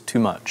it was too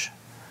much.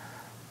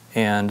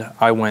 And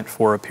I went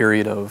for a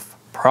period of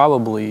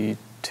probably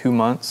 2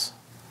 months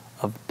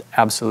of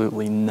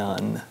absolutely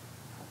none.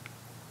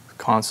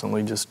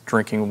 Constantly just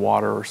drinking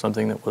water or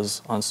something that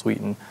was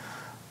unsweetened.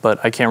 But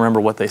I can't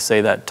remember what they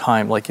say that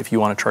time. Like if you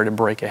want to try to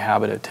break a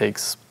habit, it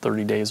takes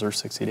 30 days or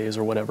 60 days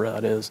or whatever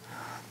that is.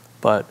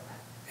 But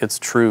it's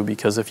true,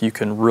 because if you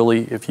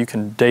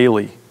can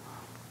daily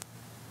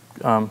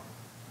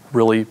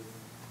really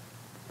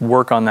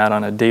work on that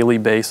on a daily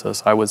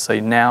basis, I would say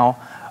now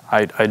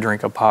I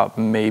drink a pop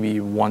maybe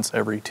once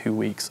every 2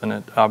 weeks,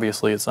 and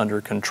obviously it's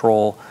under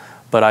control,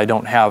 but I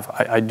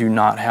do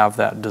not have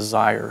that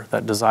desire.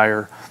 That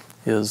desire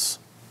is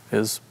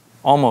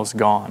almost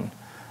gone,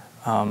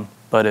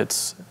 but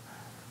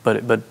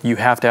you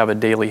have to have a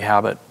daily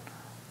habit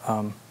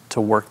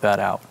to work that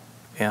out.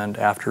 And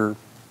after,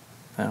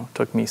 it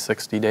took me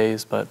 60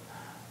 days, but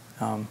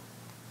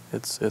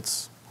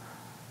it's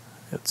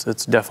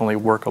definitely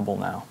workable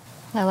now.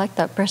 I like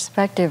that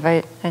perspective.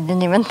 I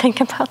didn't even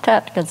think about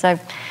that, because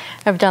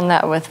I've done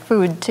that with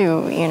food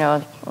too, you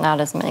know,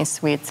 not as many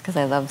sweets because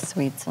I love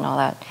sweets and all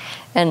that.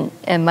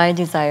 And my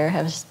desire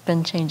has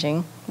been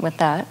changing with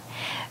that.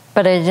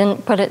 But I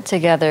didn't put it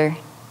together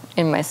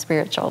in my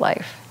spiritual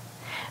life.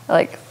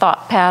 Like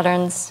thought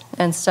patterns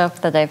and stuff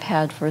that I've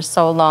had for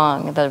so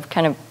long that have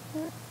kind of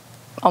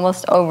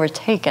almost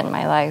overtaken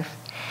my life.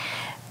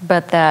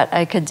 But that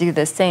I could do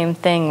the same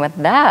thing with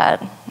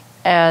that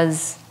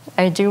as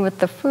I do with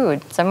the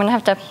food. So I'm going to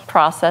have to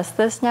process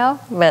this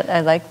now, but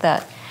I like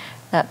that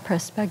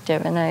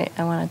perspective, and I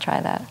want to try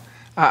that.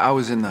 I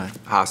was in the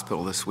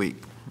hospital this week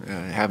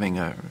having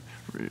a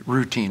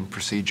routine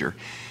procedure,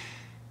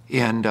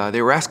 and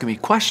they were asking me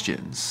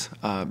questions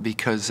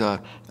because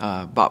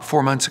about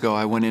 4 months ago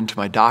I went into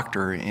my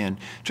doctor and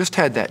just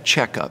had that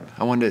checkup.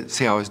 I wanted to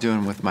see how I was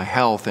doing with my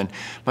health, and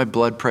my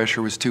blood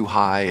pressure was too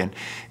high,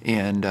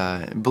 and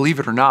believe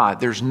it or not,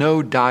 there's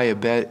no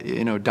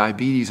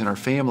diabetes in our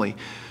family.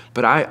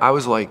 But I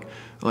was like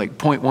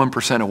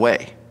 0.1%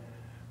 away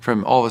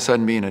from all of a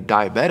sudden being a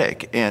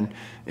diabetic, and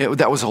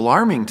that was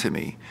alarming to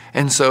me.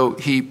 And so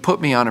he put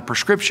me on a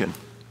prescription,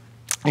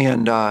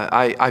 and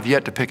I've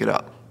yet to pick it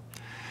up.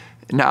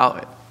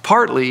 Now,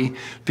 partly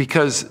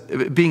because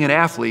being an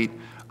athlete,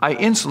 I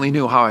instantly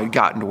knew how I'd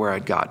gotten to where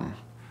I'd gotten.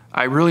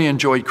 I really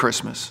enjoyed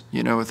Christmas,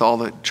 you know, with all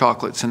the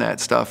chocolates and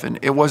that stuff. And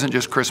it wasn't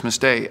just Christmas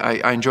Day.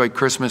 I enjoyed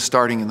Christmas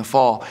starting in the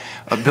fall,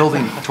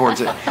 building towards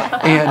it.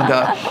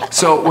 And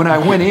so when I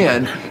went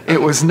in,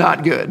 it was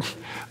not good.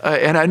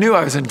 And I knew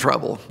I was in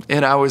trouble.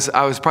 And I was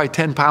probably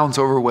 10 pounds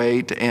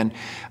overweight. And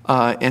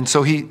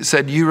so he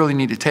said, you really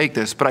need to take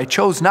this. But I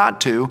chose not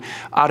to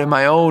out of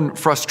my own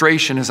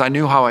frustration, as I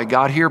knew how I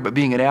got here. But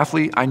being an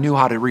athlete, I knew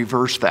how to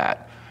reverse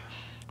that.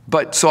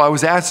 But so I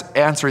was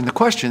answering the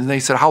question, and they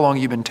said, how long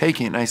have you been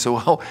taking it? And I said,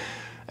 well,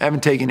 I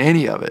haven't taken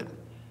any of it.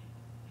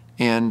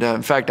 And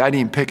in fact, I didn't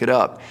even pick it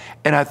up.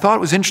 And I thought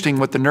it was interesting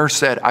what the nurse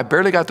said. I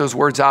barely got those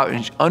words out,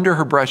 and under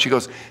her breath, she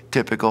goes,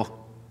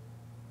 typical.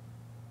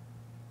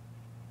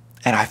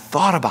 And I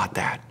thought about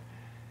that.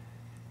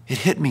 It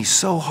hit me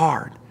so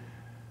hard.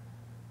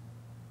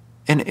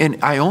 And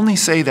I only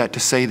say that to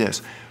say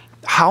this.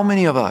 How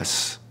many of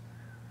us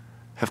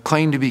have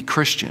claimed to be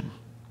Christian,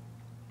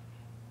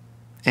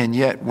 and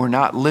yet we're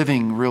not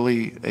living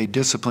really a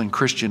disciplined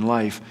Christian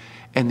life,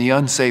 and the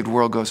unsaved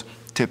world goes,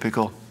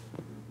 typical.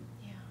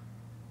 Yeah.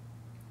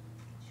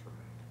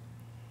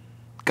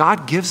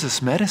 God gives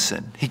us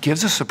medicine. He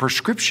gives us a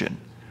prescription.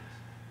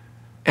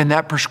 And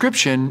that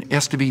prescription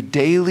has to be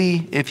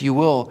daily, if you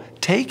will,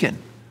 taken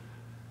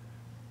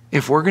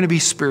if we're going to be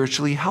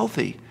spiritually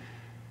healthy.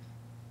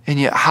 And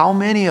yet how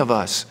many of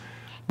us,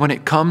 when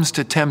it comes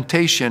to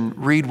temptation,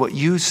 read what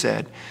you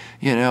said,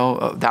 you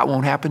know, that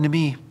won't happen to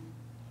me.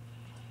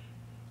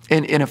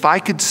 And if I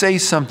could say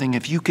something,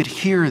 if you could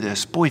hear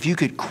this, boy, if you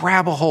could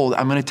grab a hold,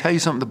 I'm going to tell you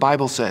something the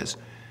Bible says.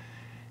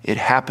 It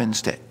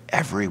happens to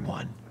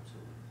everyone.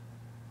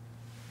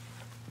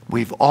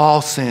 We've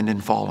all sinned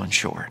and fallen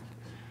short.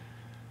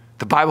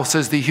 The Bible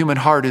says the human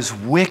heart is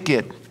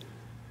wicked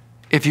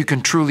if you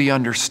can truly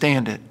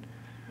understand it.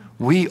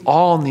 We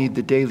all need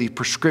the daily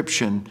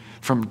prescription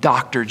from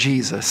Dr.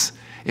 Jesus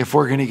if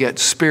we're going to get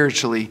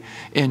spiritually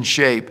in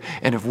shape.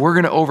 And if we're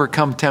going to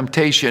overcome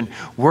temptation,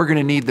 we're going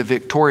to need the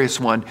victorious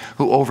one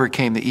who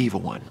overcame the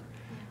evil one.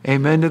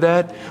 Amen to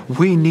that?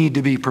 We need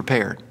to be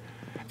prepared.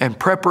 And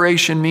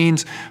preparation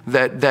means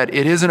that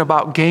it isn't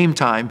about game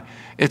time.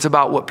 It's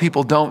about what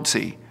people don't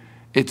see.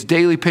 It's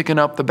daily picking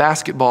up the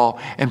basketball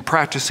and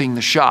practicing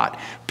the shot,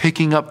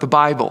 picking up the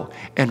Bible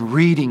and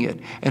reading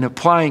it and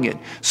applying it.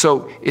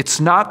 So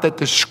it's not that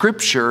the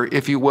scripture,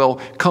 if you will,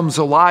 comes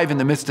alive in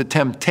the midst of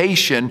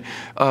temptation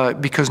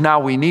because now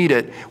we need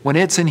it. When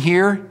it's in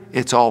here,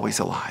 it's always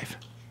alive.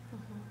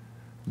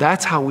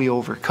 That's how we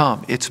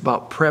overcome. It's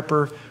about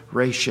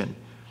preparation.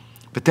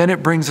 But then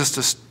it brings us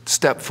to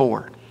step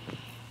 4.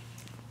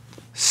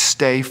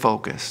 Stay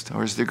focused.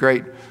 Or as the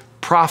great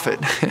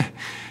prophet,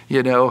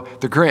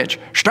 the Grinch,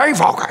 stay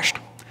focused.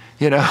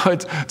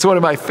 It's one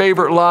of my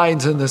favorite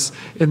lines in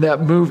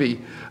that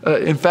movie.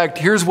 In fact,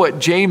 here's what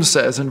James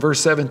says in verse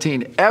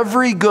 17.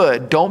 Every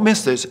good, don't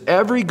miss this,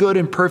 every good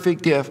and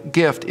perfect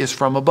gift is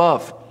from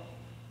above,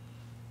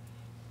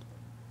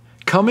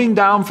 coming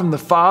down from the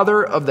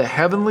Father of the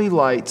heavenly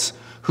lights,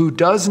 who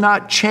does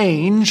not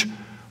change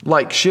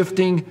like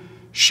shifting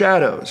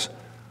shadows.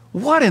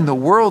 What in the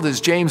world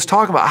is James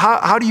talking about?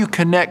 How do you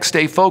connect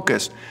stay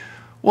focused?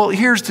 Well,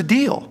 here's the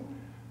deal.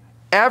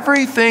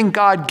 Everything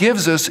God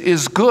gives us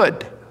is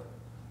good.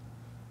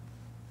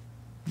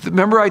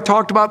 Remember I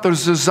talked about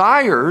those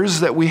desires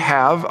that we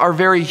have are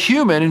very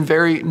human and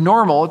very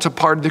normal. It's a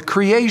part of the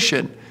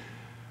creation.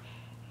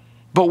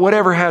 But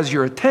whatever has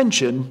your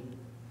attention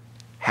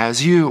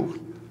has you.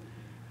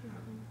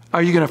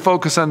 Are you going to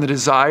focus on the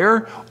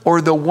desire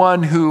or the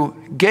one who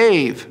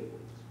gave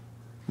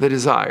the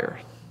desire?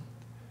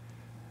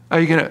 Are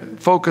you going to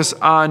focus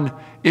on,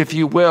 if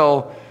you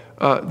will,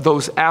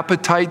 those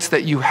appetites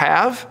that you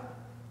have,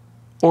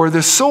 or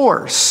the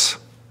source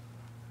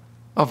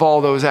of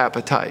all those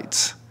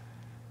appetites?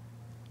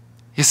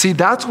 You see,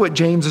 that's what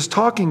James is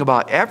talking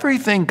about.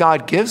 Everything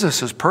God gives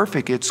us is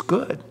perfect. It's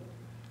good.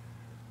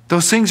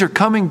 Those things are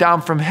coming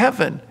down from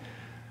heaven.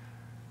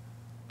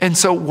 And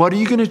so what are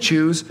you going to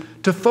choose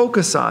to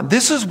focus on?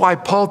 This is why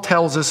Paul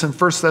tells us in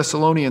 1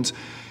 Thessalonians,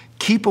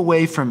 keep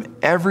away from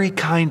every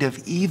kind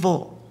of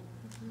evil.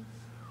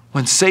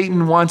 When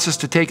Satan wants us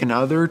to take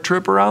another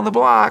trip around the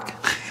block.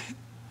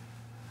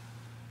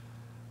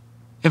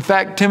 In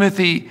fact,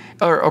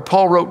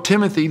 Paul wrote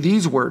Timothy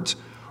these words,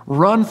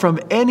 run from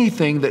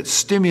anything that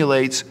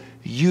stimulates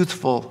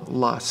youthful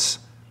lusts.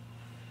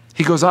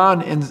 He goes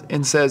on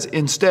and says,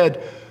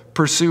 instead,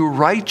 pursue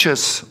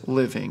righteous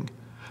living,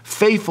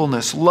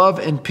 faithfulness, love,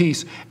 and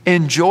peace.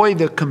 Enjoy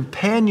the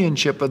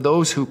companionship of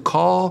those who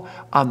call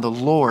on the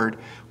Lord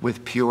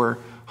with pure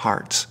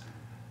hearts.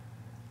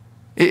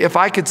 If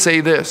I could say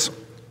this,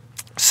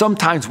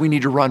 sometimes we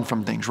need to run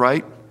from things,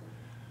 right?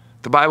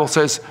 The Bible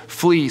says,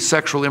 flee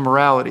sexual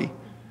immorality.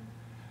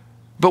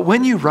 But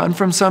when you run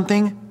from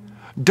something,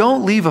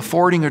 don't leave a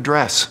forwarding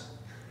address,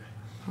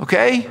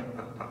 okay?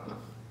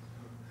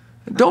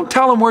 Don't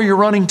tell them where you're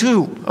running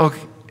to.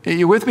 Okay, are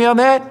you with me on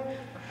that?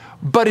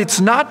 But it's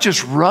not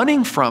just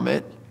running from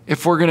it.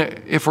 If we're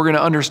gonna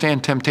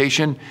understand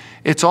temptation,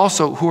 it's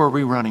also who are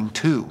we running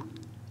to?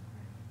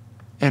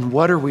 And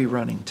what are we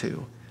running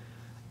to?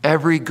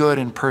 Every good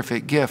and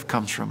perfect gift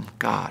comes from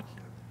God.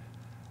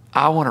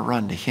 I want to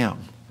run to Him.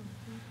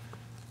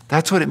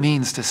 That's what it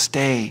means to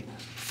stay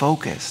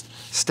focused.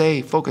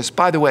 Stay focused.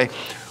 By the way,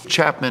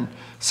 Chapman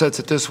says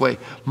it this way,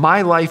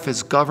 my life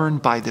is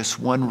governed by this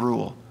one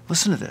rule.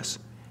 Listen to this.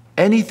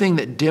 Anything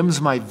that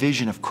dims my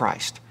vision of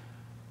Christ,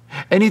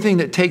 anything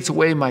that takes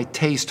away my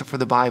taste for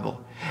the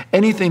Bible,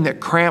 anything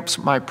that cramps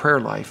my prayer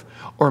life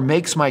or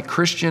makes my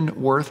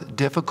Christian worth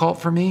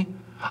difficult for me,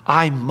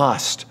 I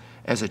must,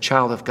 as a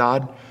child of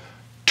God,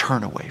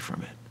 turn away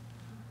from it.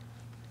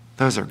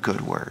 Those are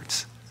good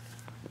words.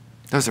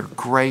 Those are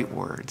great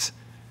words.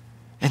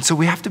 And so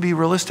we have to be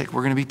realistic.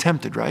 We're going to be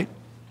tempted, right?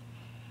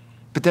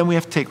 But then we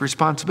have to take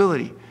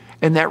responsibility.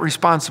 And that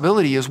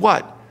responsibility is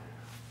what?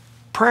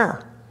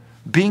 Prayer.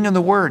 Being in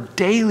the Word,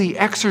 daily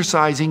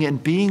exercising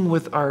and being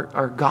with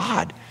our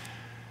God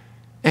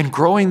and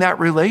growing that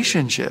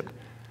relationship.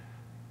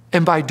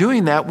 And by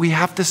doing that, we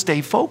have to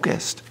stay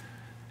focused.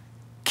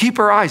 Keep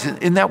our eyes.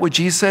 Isn't that what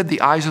Jesus said?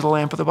 The eyes are the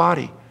lamp of the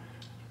body.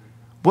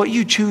 What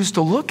you choose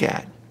to look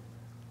at,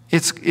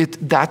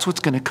 that's what's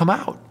going to come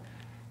out.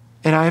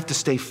 And I have to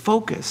stay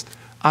focused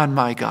on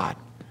my God.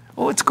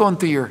 Well, what's going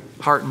through your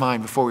heart and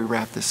mind before we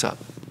wrap this up?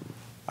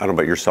 I don't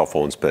know about your cell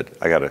phones, but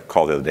I got a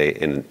call the other day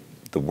and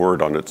the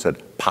word on it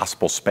said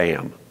possible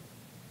spam.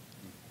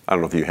 I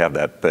don't know if you have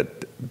that,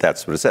 but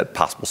that's what it said,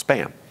 possible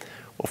spam.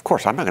 Well, of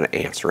course, I'm not going to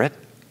answer it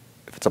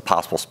if it's a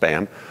possible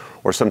spam.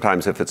 Or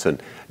sometimes if it's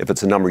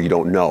a number you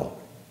don't know,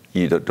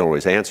 you don't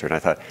always answer. And I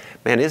thought,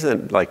 man,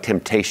 isn't it like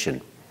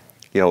temptation?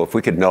 If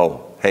we could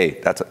know, hey,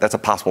 that's a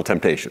possible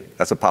temptation.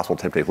 That's a possible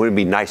temptation. Wouldn't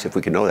it be nice if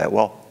we could know that?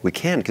 Well, we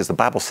can because the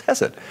Bible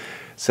says it. It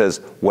says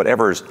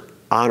whatever is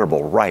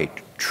honorable, right,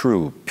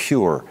 true,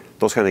 pure,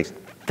 those kind of things.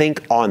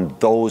 Think on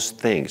those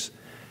things.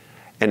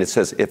 And it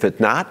says, if it's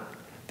not,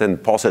 then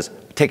Paul says,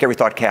 take every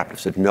thought captive. I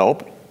said,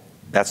 nope,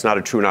 that's not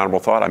a true and honorable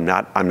thought. I'm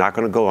not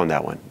going to go on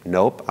that one.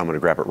 Nope, I'm going to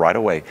grab it right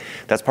away.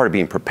 That's part of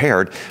being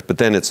prepared, but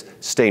then it's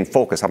staying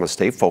focused. I'm going to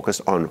stay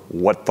focused on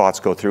what thoughts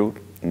go through.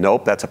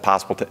 Nope, that's a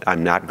possible,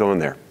 I'm not going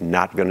there.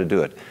 Not going to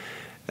do it.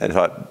 And I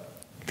thought,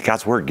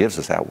 God's Word gives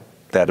us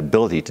that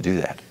ability to do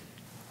that.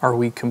 Are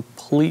we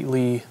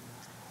completely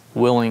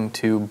willing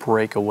to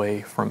break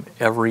away from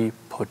every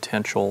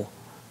potential,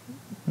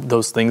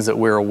 those things that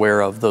we're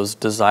aware of, those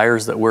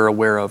desires that we're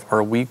aware of?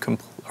 Are we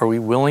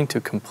willing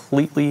to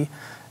completely,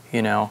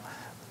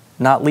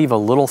 not leave a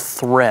little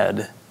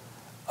thread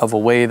of a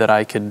way that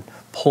I could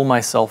pull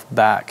myself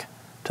back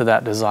to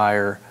that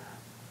desire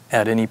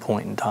at any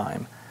point in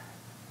time?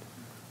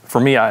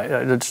 For me,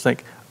 I just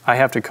think I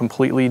have to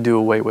completely do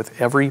away with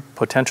every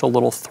potential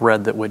little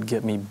thread that would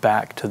get me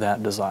back to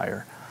that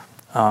desire.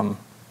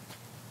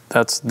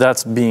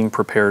 That's being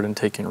prepared and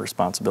taking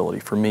responsibility.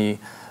 For me,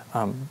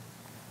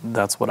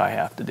 that's what I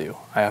have to do.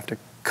 I have to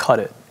cut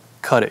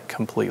it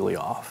completely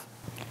off.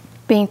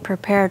 Being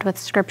prepared with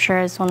Scripture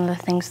is one of the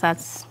things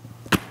that's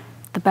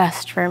the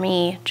best for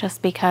me,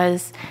 just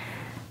because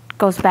it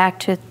goes back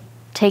to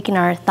taking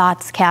our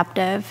thoughts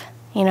captive.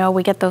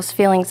 We get those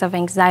feelings of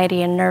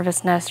anxiety and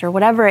nervousness or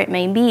whatever it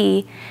may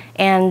be,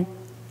 and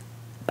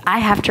I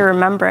have to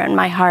remember in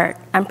my heart,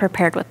 I'm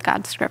prepared with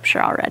God's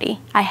Scripture already.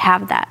 I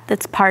have that.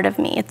 That's part of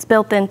me. It's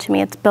built into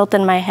me. It's built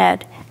in my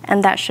head,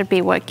 and that should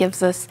be what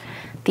gives us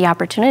the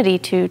opportunity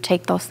to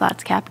take those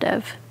thoughts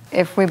captive.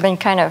 If we've been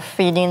kind of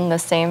feeding the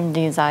same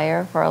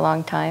desire for a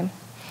long time,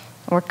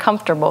 we're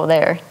comfortable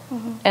there,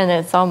 and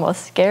it's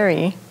almost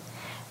scary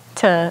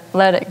to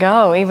let it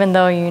go, even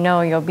though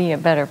you'll be a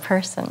better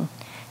person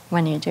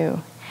when you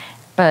do.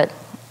 But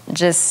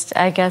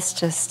I guess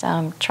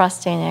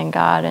trusting in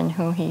God and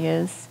who He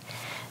is,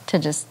 to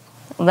just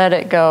let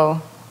it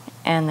go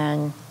and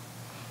then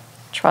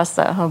trust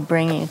that He'll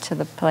bring you to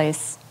the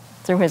place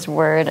through His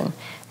Word and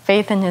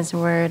faith in His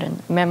Word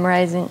and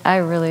memorizing. I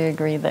really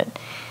agree that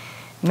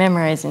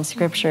memorizing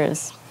Scripture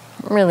is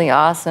really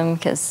awesome,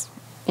 because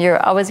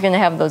you're always going to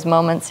have those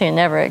moments you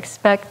never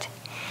expect.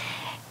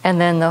 And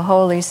then the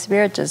Holy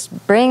Spirit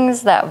just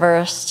brings that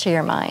verse to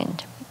your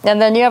mind. And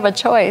then you have a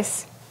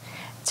choice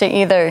to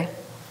either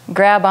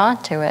grab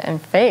onto it in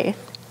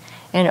faith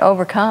and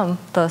overcome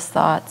those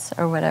thoughts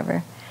or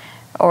whatever,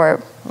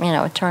 or,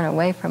 turn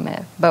away from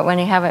it. But when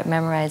you have it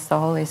memorized, the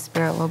Holy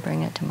Spirit will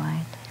bring it to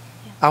mind.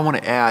 I want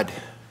to add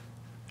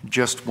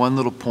just one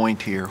little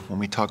point here when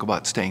we talk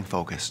about staying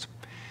focused,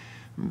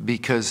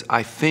 because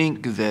I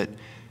think that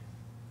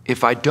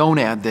if I don't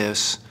add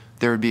this,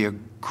 there would be a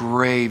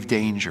grave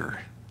danger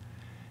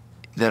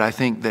that I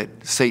think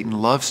that Satan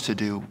loves to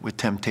do with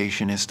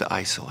temptation, is to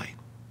isolate.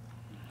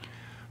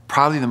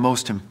 Probably the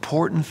most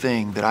important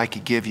thing that I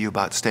could give you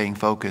about staying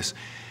focused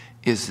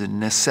is the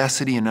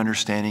necessity in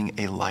understanding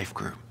a life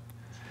group,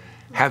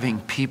 having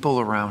people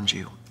around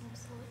you.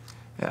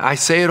 I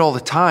say it all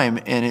the time,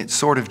 and it's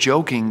sort of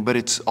joking, but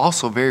it's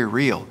also very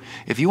real.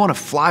 If you want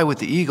to fly with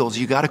the eagles,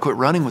 you got to quit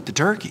running with the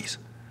turkeys.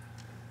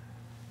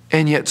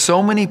 And yet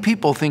so many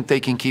people think they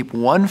can keep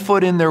one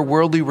foot in their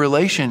worldly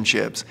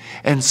relationships,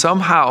 and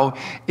somehow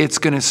it's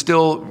going to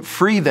still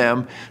free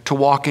them to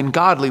walk in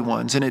godly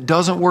ones. And it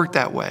doesn't work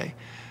that way.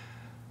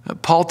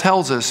 Paul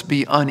tells us,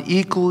 be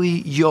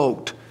unequally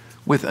yoked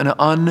with an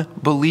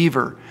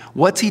unbeliever.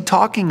 What's he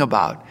talking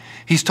about?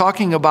 He's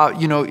talking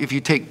about, if you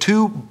take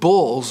two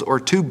bulls or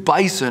two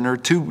bison or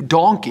two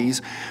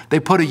donkeys, they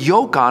put a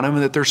yoke on them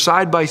and that they're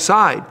side by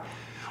side,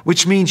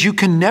 which means you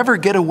can never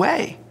get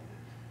away.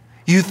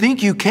 You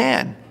think you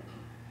can,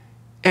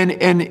 and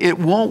it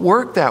won't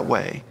work that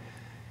way.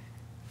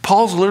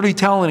 Paul's literally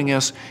telling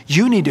us,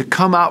 you need to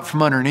come out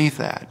from underneath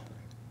that.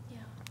 Yeah.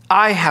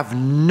 I have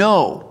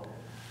no,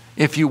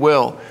 if you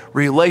will,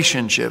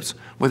 relationships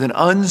with an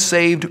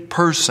unsaved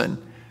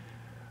person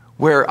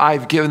where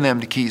I've given them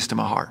the keys to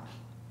my heart.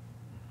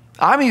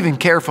 I'm even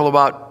careful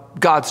about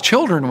God's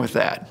children with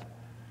that.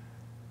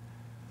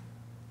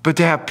 But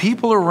to have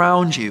people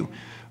around you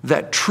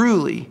that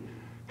truly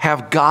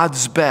have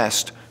God's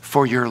best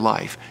for your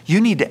life,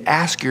 you need to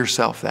ask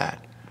yourself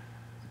that.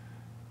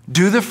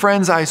 Do the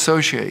friends I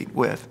associate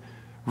with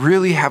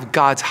really have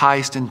God's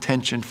highest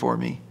intention for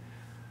me?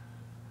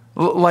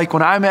 Like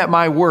when I'm at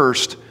my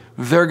worst,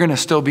 they're going to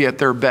still be at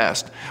their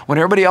best. When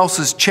everybody else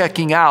is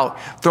checking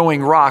out,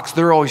 throwing rocks,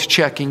 they're always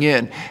checking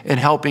in and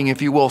helping, if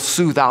you will,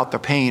 soothe out the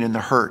pain and the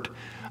hurt.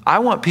 I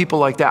want people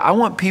like that. I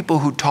want people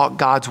who talk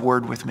God's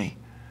word with me.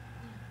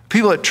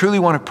 People that truly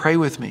want to pray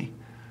with me,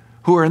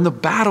 who are in the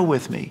battle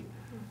with me.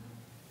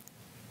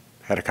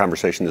 Had a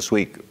conversation this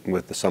week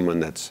with someone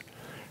that's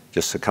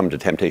just succumbed to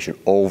temptation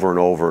over and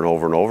over and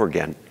over and over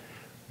again.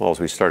 Well, as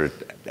we started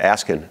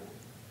asking,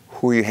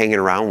 who are you hanging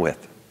around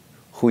with?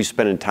 Who are you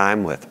spending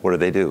time with? What do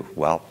they do?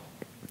 Well,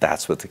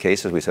 that's what the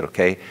case is. We said,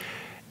 okay,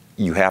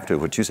 you have to,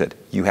 what you said,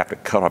 you have to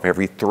cut off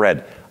every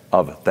thread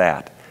of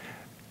that.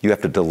 You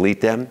have to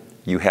delete them.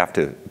 You have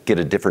to get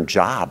a different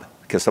job,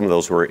 because some of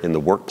those were in the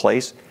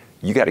workplace.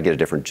 You got to get a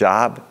different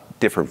job,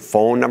 different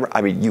phone number.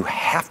 I mean, you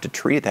have to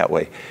treat it that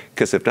way,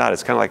 because if not,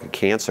 it's kind of like a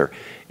cancer.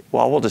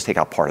 Well, we'll just take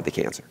out part of the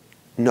cancer.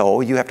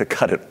 No, you have to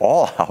cut it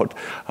all out.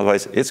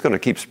 Otherwise, it's going to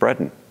keep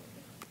spreading.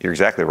 You're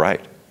exactly right.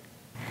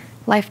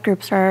 Life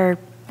groups are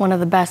one of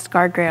the best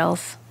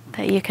guardrails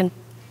that you can,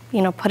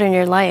 put in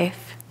your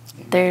life.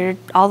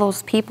 All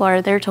those people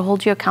are there to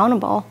hold you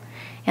accountable,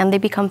 and they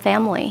become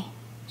family.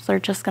 So they're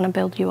just going to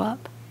build you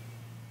up.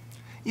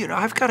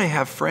 I've got to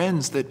have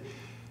friends that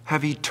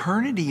have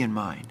eternity in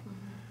mind.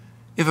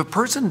 If a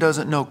person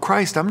doesn't know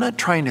Christ, I'm not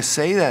trying to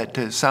say that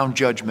to sound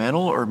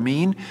judgmental or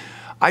mean.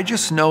 I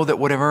just know that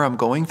whatever I'm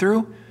going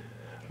through,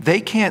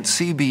 they can't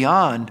see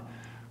beyond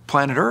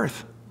planet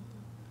Earth.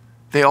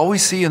 They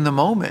always see in the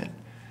moment.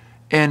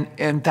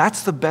 And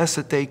that's the best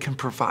that they can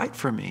provide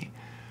for me.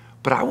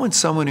 But I want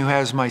someone who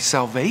has my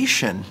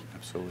salvation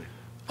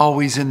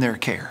always in their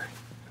care.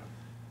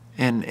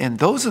 And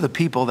those are the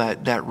people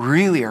that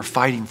really are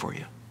fighting for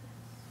you.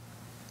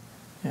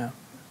 Yeah,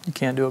 you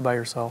can't do it by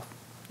yourself.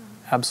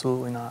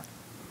 Absolutely not.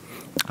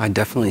 I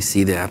definitely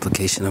see the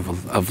application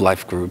of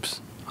life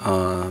groups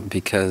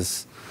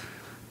because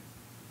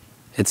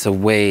it's a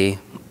way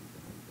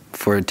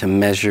for it to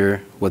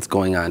measure what's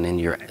going on in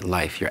your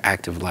life, your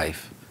active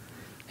life.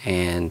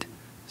 And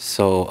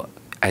so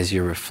as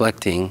you're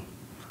reflecting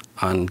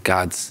on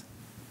God's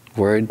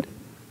word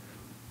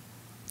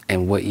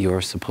and what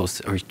you're supposed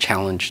to or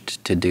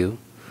challenged to do,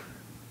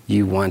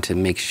 you want to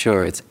make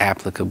sure it's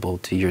applicable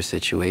to your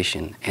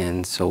situation.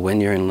 And so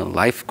when you're in a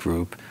life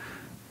group,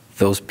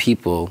 those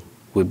people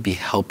would be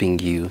helping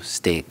you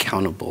stay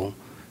accountable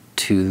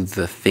to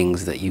the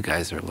things that you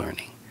guys are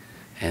learning.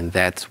 And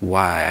that's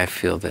why I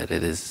feel that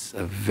it is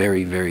a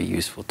very, very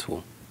useful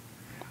tool.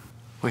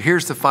 Well,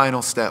 here's the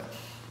final step.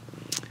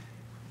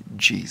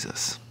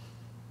 Jesus.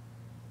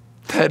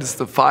 That is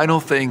the final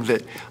thing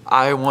that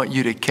I want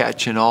you to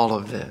catch in all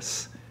of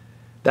this.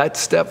 That's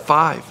step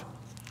 5.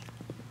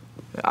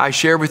 I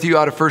shared with you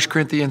out of 1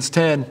 Corinthians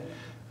 10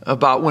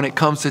 about when it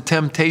comes to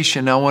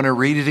temptation. I want to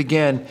read it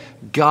again.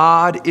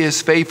 God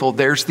is faithful.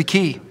 There's the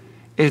key.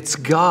 It's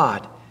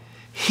God.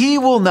 He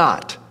will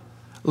not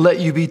let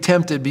you be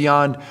tempted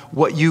beyond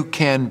what you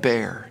can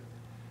bear.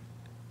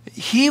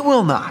 He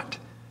will not.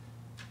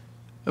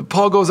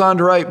 Paul goes on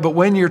to write, but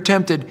when you're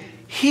tempted,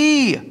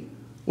 He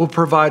will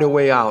provide a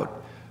way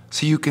out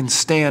so you can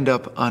stand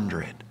up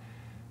under it.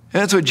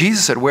 And that's what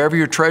Jesus said. Wherever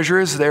your treasure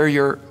is, there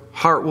your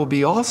heart will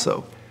be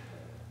also.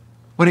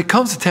 When it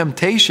comes to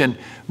temptation,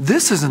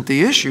 this isn't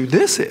the issue.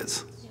 This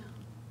is.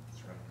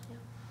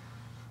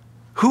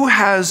 Who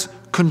has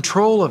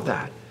control of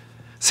that?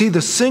 See,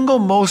 the single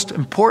most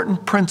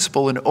important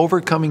principle in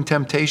overcoming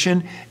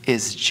temptation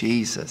is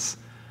Jesus.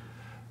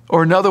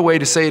 Or another way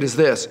to say it is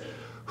this: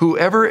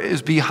 whoever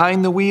is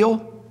behind the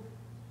wheel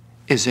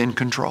is in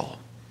control.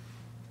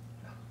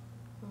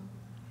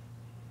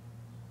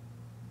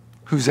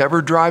 Who's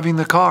ever driving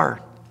the car,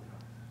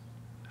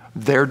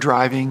 they're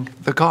driving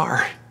the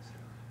car.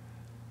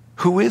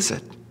 Who is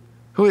it?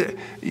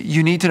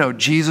 You need to know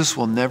Jesus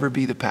will never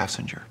be the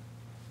passenger.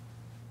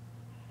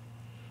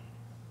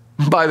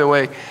 By the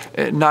way,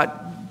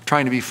 not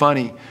trying to be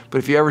funny, but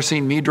if you ever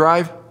seen me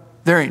drive,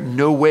 there ain't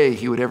no way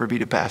He would ever be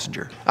the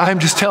passenger. I'm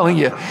just telling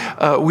you,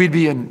 we'd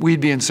be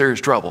in serious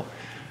trouble.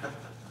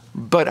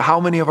 But how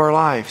many of our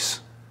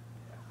lives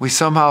we're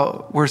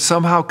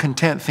somehow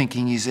content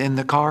thinking He's in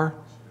the car?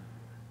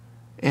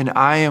 And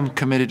I am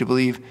committed to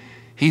believe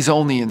He's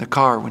only in the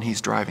car when He's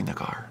driving the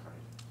car.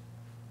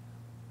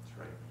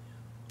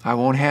 I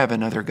won't have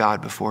another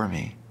God before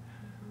me.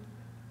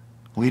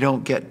 We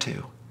don't get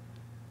to.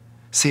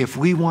 See, if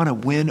we want to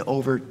win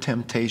over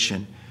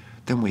temptation,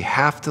 then we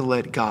have to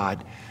let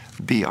God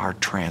be our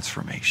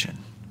transformation.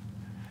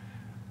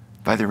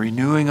 By the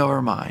renewing of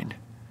our mind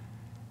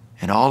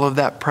and all of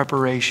that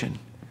preparation,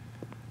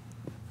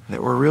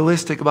 that we're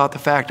realistic about the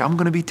fact I'm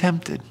going to be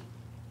tempted.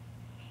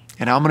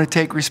 And I'm going to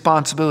take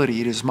responsibility.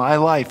 It is my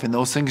life, and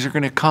those things are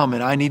going to come,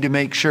 and I need to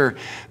make sure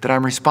that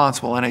I'm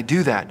responsible. And I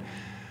do that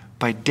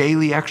by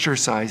daily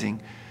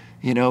exercising,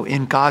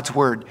 in God's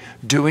Word,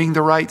 doing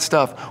the right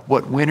stuff,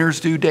 what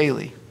winners do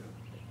daily.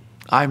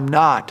 I'm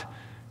not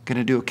going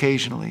to do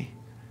occasionally.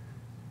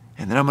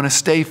 And then I'm going to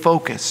stay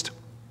focused.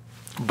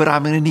 But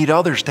I'm going to need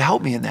others to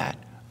help me in that.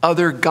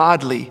 Other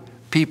godly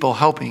people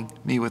helping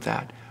me with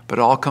that. But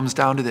it all comes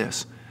down to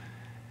this.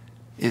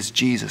 Is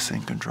Jesus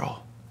in control?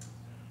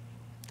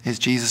 Is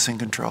Jesus in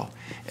control?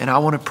 And I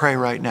want to pray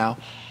right now,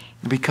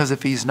 because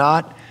if He's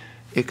not,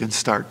 it can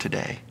start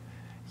today.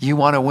 You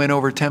want to win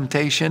over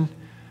temptation?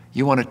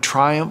 You want to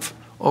triumph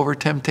over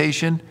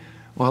temptation?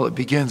 Well, it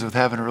begins with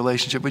having a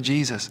relationship with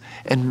Jesus.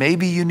 And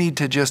maybe you need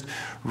to just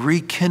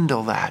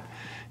rekindle that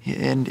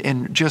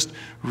and just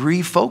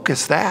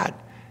refocus that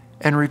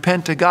and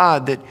repent to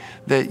God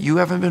that you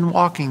haven't been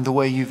walking the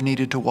way you've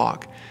needed to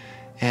walk,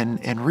 and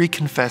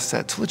reconfess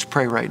that. So let's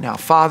pray right now.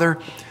 Father,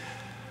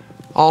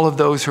 all of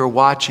those who are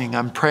watching,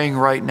 I'm praying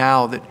right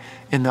now that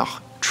in the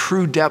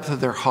true depth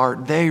of their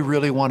heart, they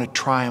really want to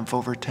triumph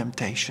over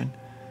temptation.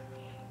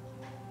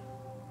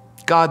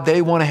 God,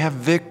 they want to have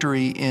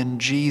victory in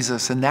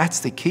Jesus, and that's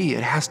the key.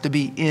 It has to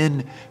be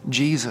in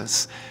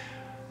Jesus.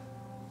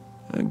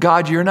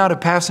 God, you're not a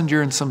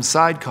passenger in some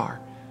sidecar.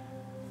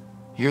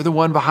 You're the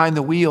one behind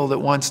the wheel that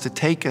wants to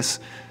take us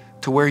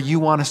to where you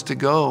want us to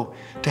go,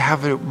 to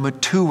have a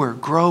mature,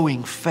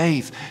 growing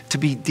faith, to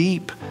be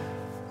deep.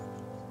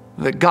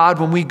 That God,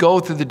 when we go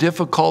through the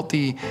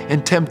difficulty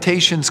and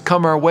temptations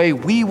come our way,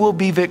 we will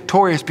be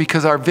victorious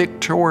because our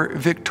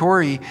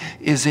victory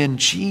is in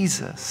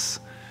Jesus.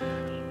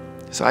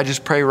 So I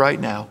just pray right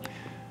now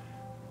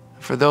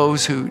for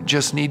those who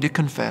just need to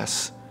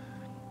confess,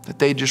 that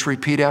they just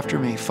repeat after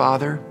me,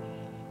 Father,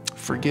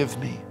 forgive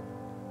me.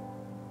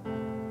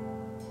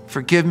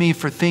 Forgive me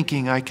for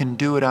thinking I can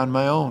do it on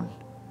my own,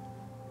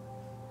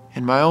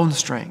 in my own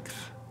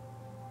strength,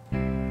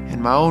 in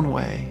my own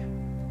way,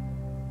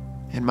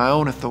 in my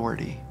own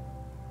authority.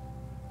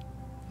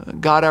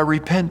 God, I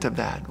repent of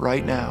that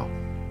right now.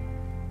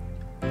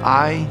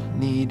 I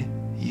need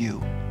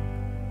you.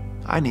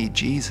 I need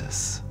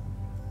Jesus.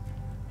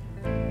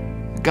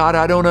 God,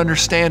 I don't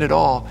understand it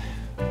all,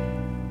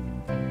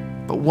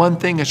 but one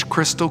thing is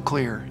crystal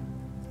clear.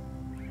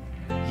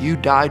 You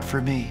died for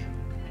me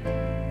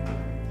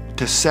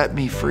to set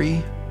me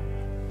free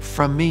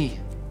from me,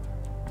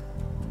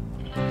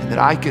 and that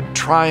I could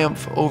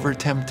triumph over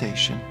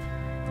temptation.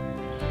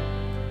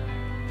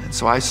 And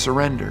so I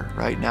surrender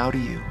right now to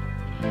you.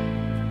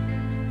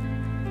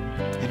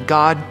 And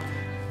God,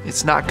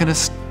 it's not going to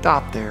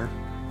stop there.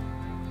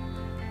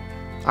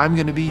 I'm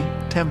going to be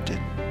tempted.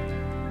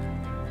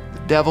 The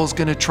devil's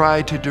going to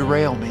try to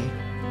derail me.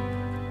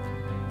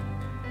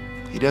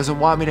 He doesn't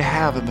want me to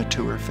have a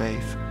mature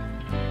faith.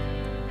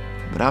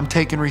 But I'm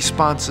taking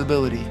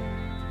responsibility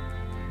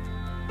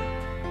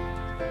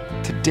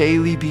to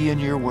daily be in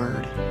your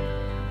word.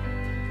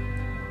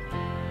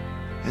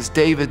 As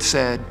David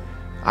said,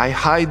 I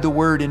hide the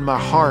word in my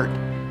heart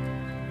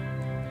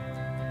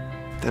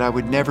that I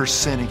would never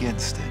sin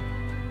against it.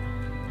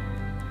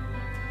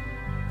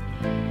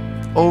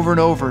 Over and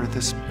over,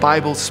 this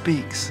Bible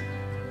speaks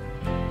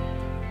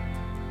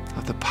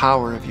of the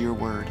power of your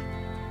word.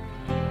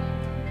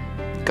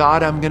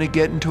 God, I'm going to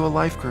get into a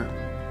life group.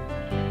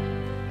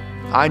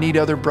 I need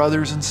other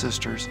brothers and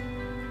sisters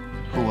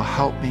who will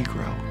help me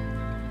grow.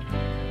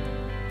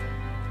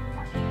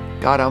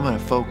 God, I'm going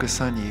to focus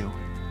on you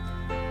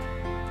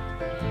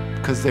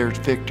because there's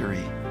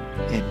victory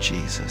in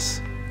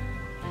Jesus.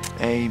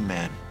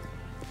 Amen.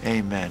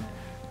 Amen.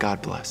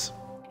 God bless.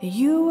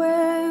 You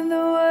were the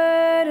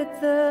Word at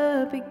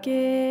the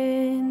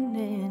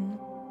beginning,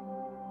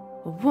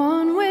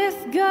 one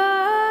with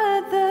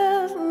God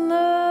the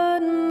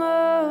Lord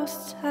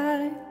Most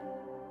High.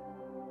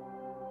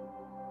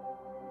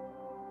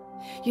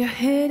 Your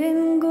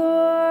hidden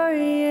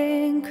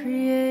glory in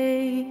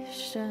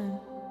creation,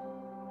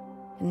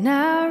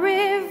 now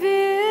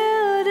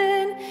revealed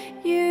in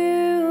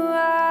you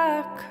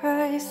are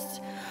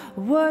Christ.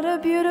 What a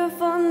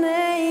beautiful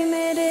name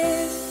it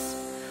is.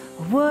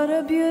 What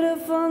a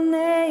beautiful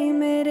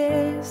name it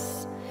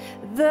is.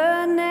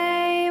 The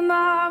name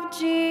of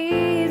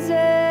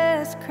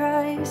Jesus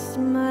Christ,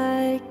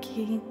 my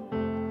King.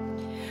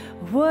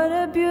 What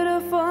a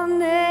beautiful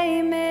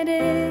name it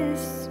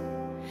is.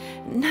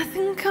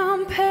 Nothing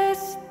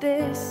compares to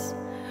this.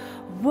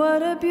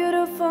 What a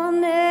beautiful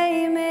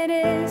name it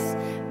is.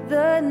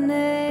 The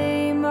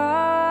name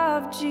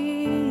of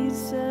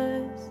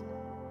Jesus.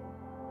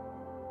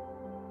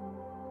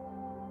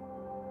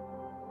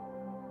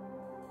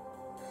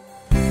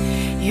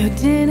 You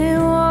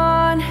didn't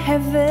want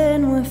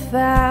heaven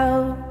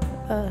without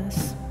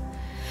us,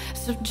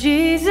 so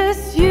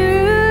Jesus,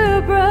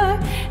 you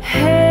brought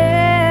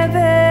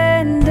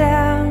heaven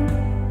down.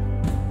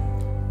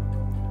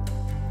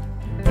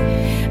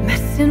 My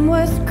sin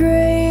was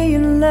great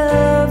and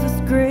love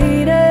was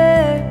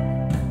greater.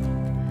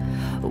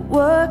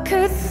 What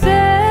could separate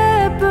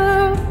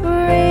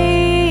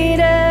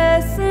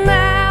us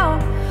now?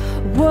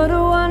 What a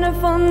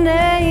wonderful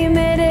name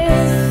it is.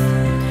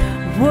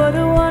 What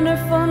a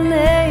wonderful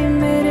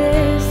name it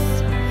is.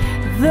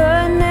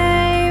 The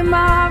name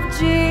of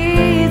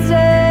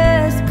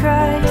Jesus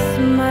Christ,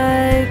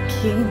 my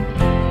King.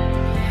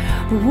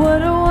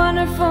 What a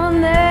wonderful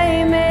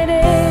name it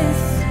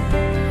is.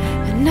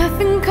 And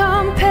nothing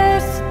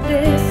compares to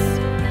this.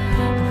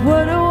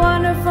 What a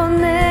wonderful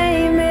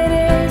name it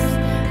is.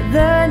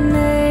 The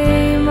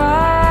name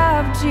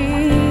of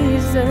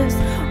Jesus.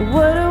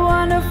 What a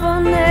wonderful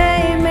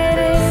name it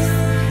is.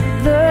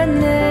 The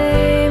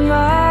name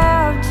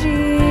of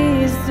Jesus.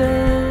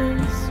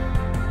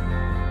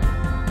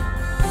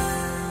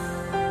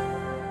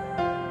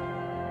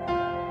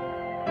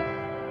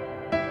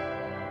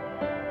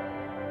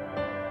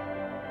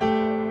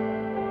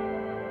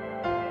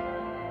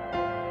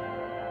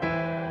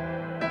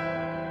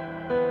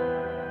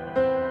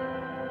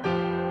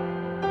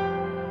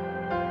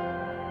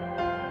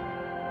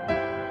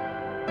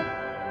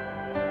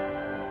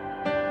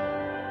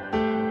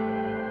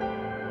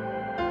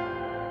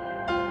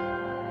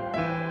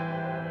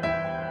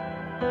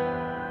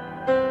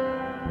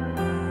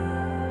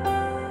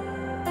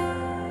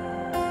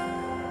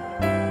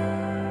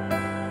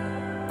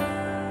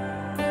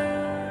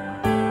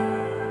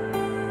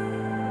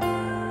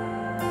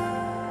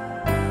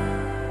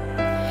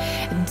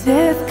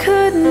 Death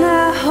could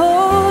not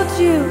hold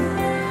you,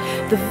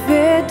 the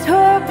veil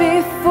tore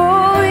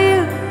before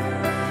you.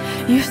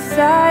 You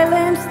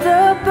silenced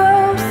the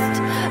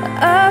boast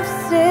of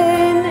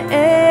sin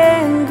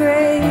and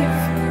grave.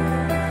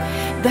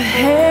 The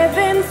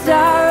heavens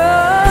are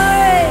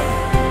roaring,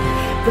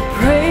 the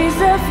praise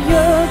of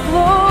your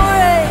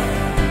glory.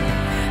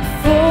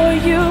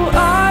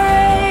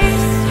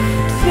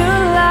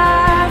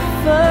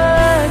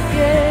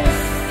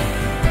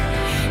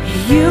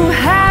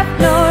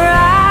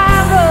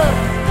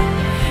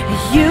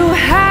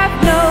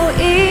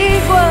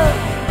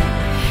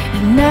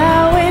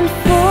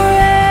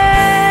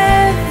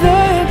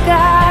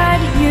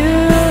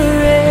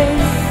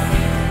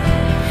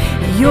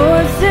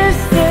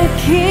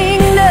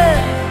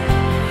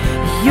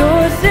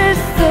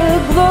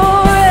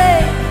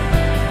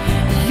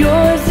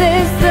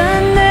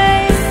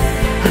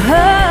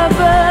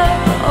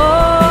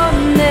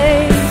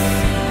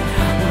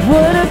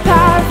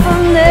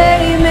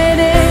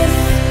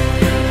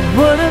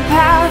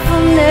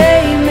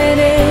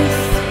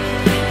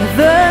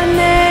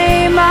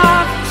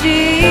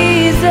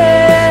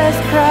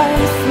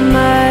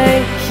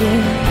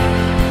 King.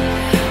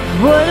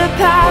 What a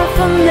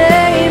powerful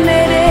name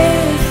it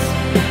is,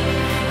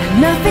 and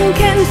nothing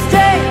can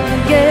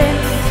stand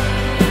against.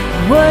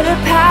 What a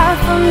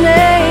powerful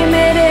name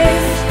it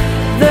is,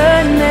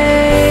 the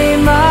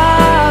name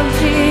of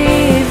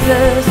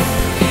Jesus.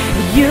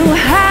 You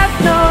have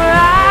no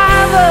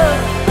rival,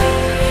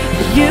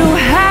 you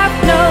have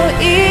no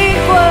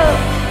equal,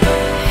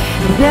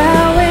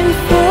 now and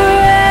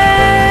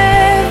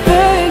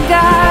forever,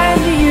 God,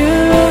 you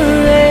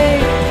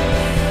reign.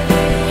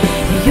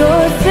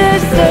 Yours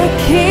is the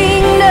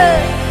kingdom,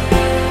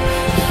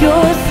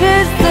 yours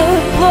is the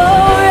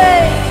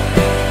glory,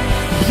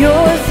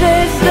 yours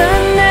is the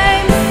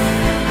name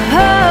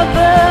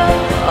above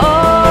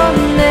all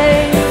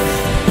names.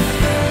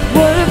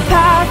 What a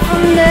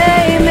powerful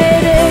name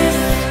it is,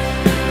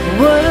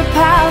 what a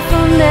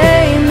powerful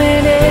name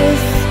it is,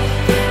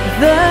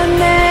 the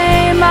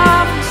name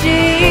of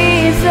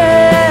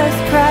Jesus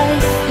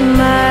Christ,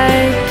 my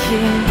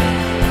King.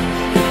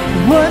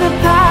 What a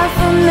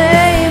powerful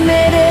name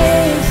it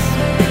is,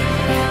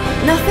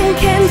 nothing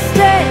can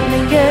stand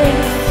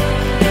against.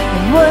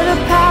 What a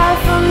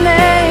powerful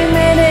name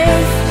it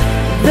is,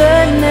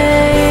 the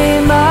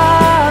name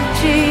of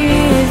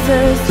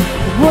Jesus.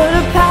 What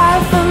a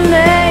powerful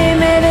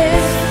name it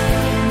is,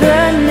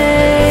 the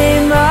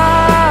name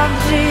of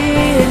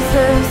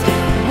Jesus.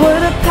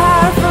 What a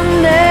powerful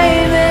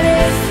name it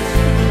is,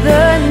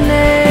 the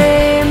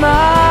name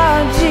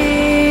of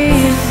Jesus.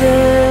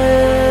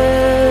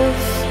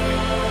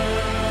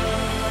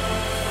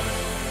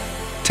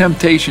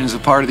 Temptation is a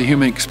part of the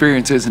human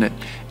experience, isn't it?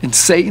 And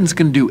Satan's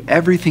going to do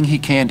everything he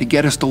can to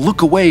get us to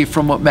look away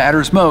from what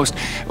matters most.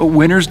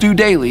 Winners do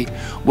daily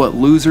what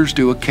losers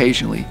do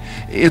occasionally.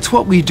 It's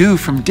what we do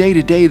from day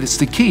to day that's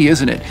the key,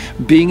 isn't it?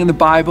 Being in the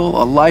Bible,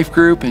 a life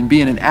group, and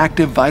being an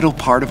active, vital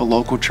part of a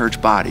local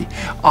church body.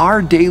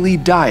 Our daily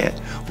diet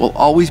will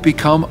always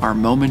become our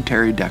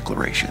momentary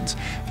declarations.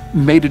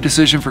 Made a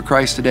decision for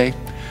Christ today?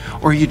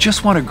 Or you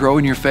just want to grow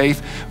in your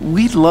faith?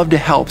 We'd love to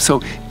help.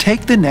 So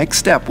take the next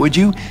step, would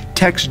you?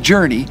 Text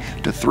JOURNEY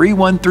to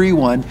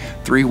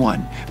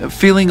 313131.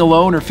 Feeling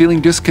alone or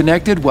feeling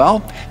disconnected?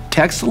 Well,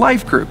 text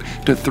Life Group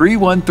to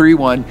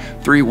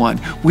 313131.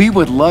 We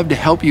would love to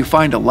help you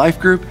find a life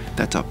group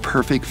that's a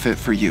perfect fit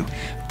for you.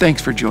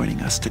 Thanks for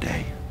joining us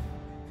today.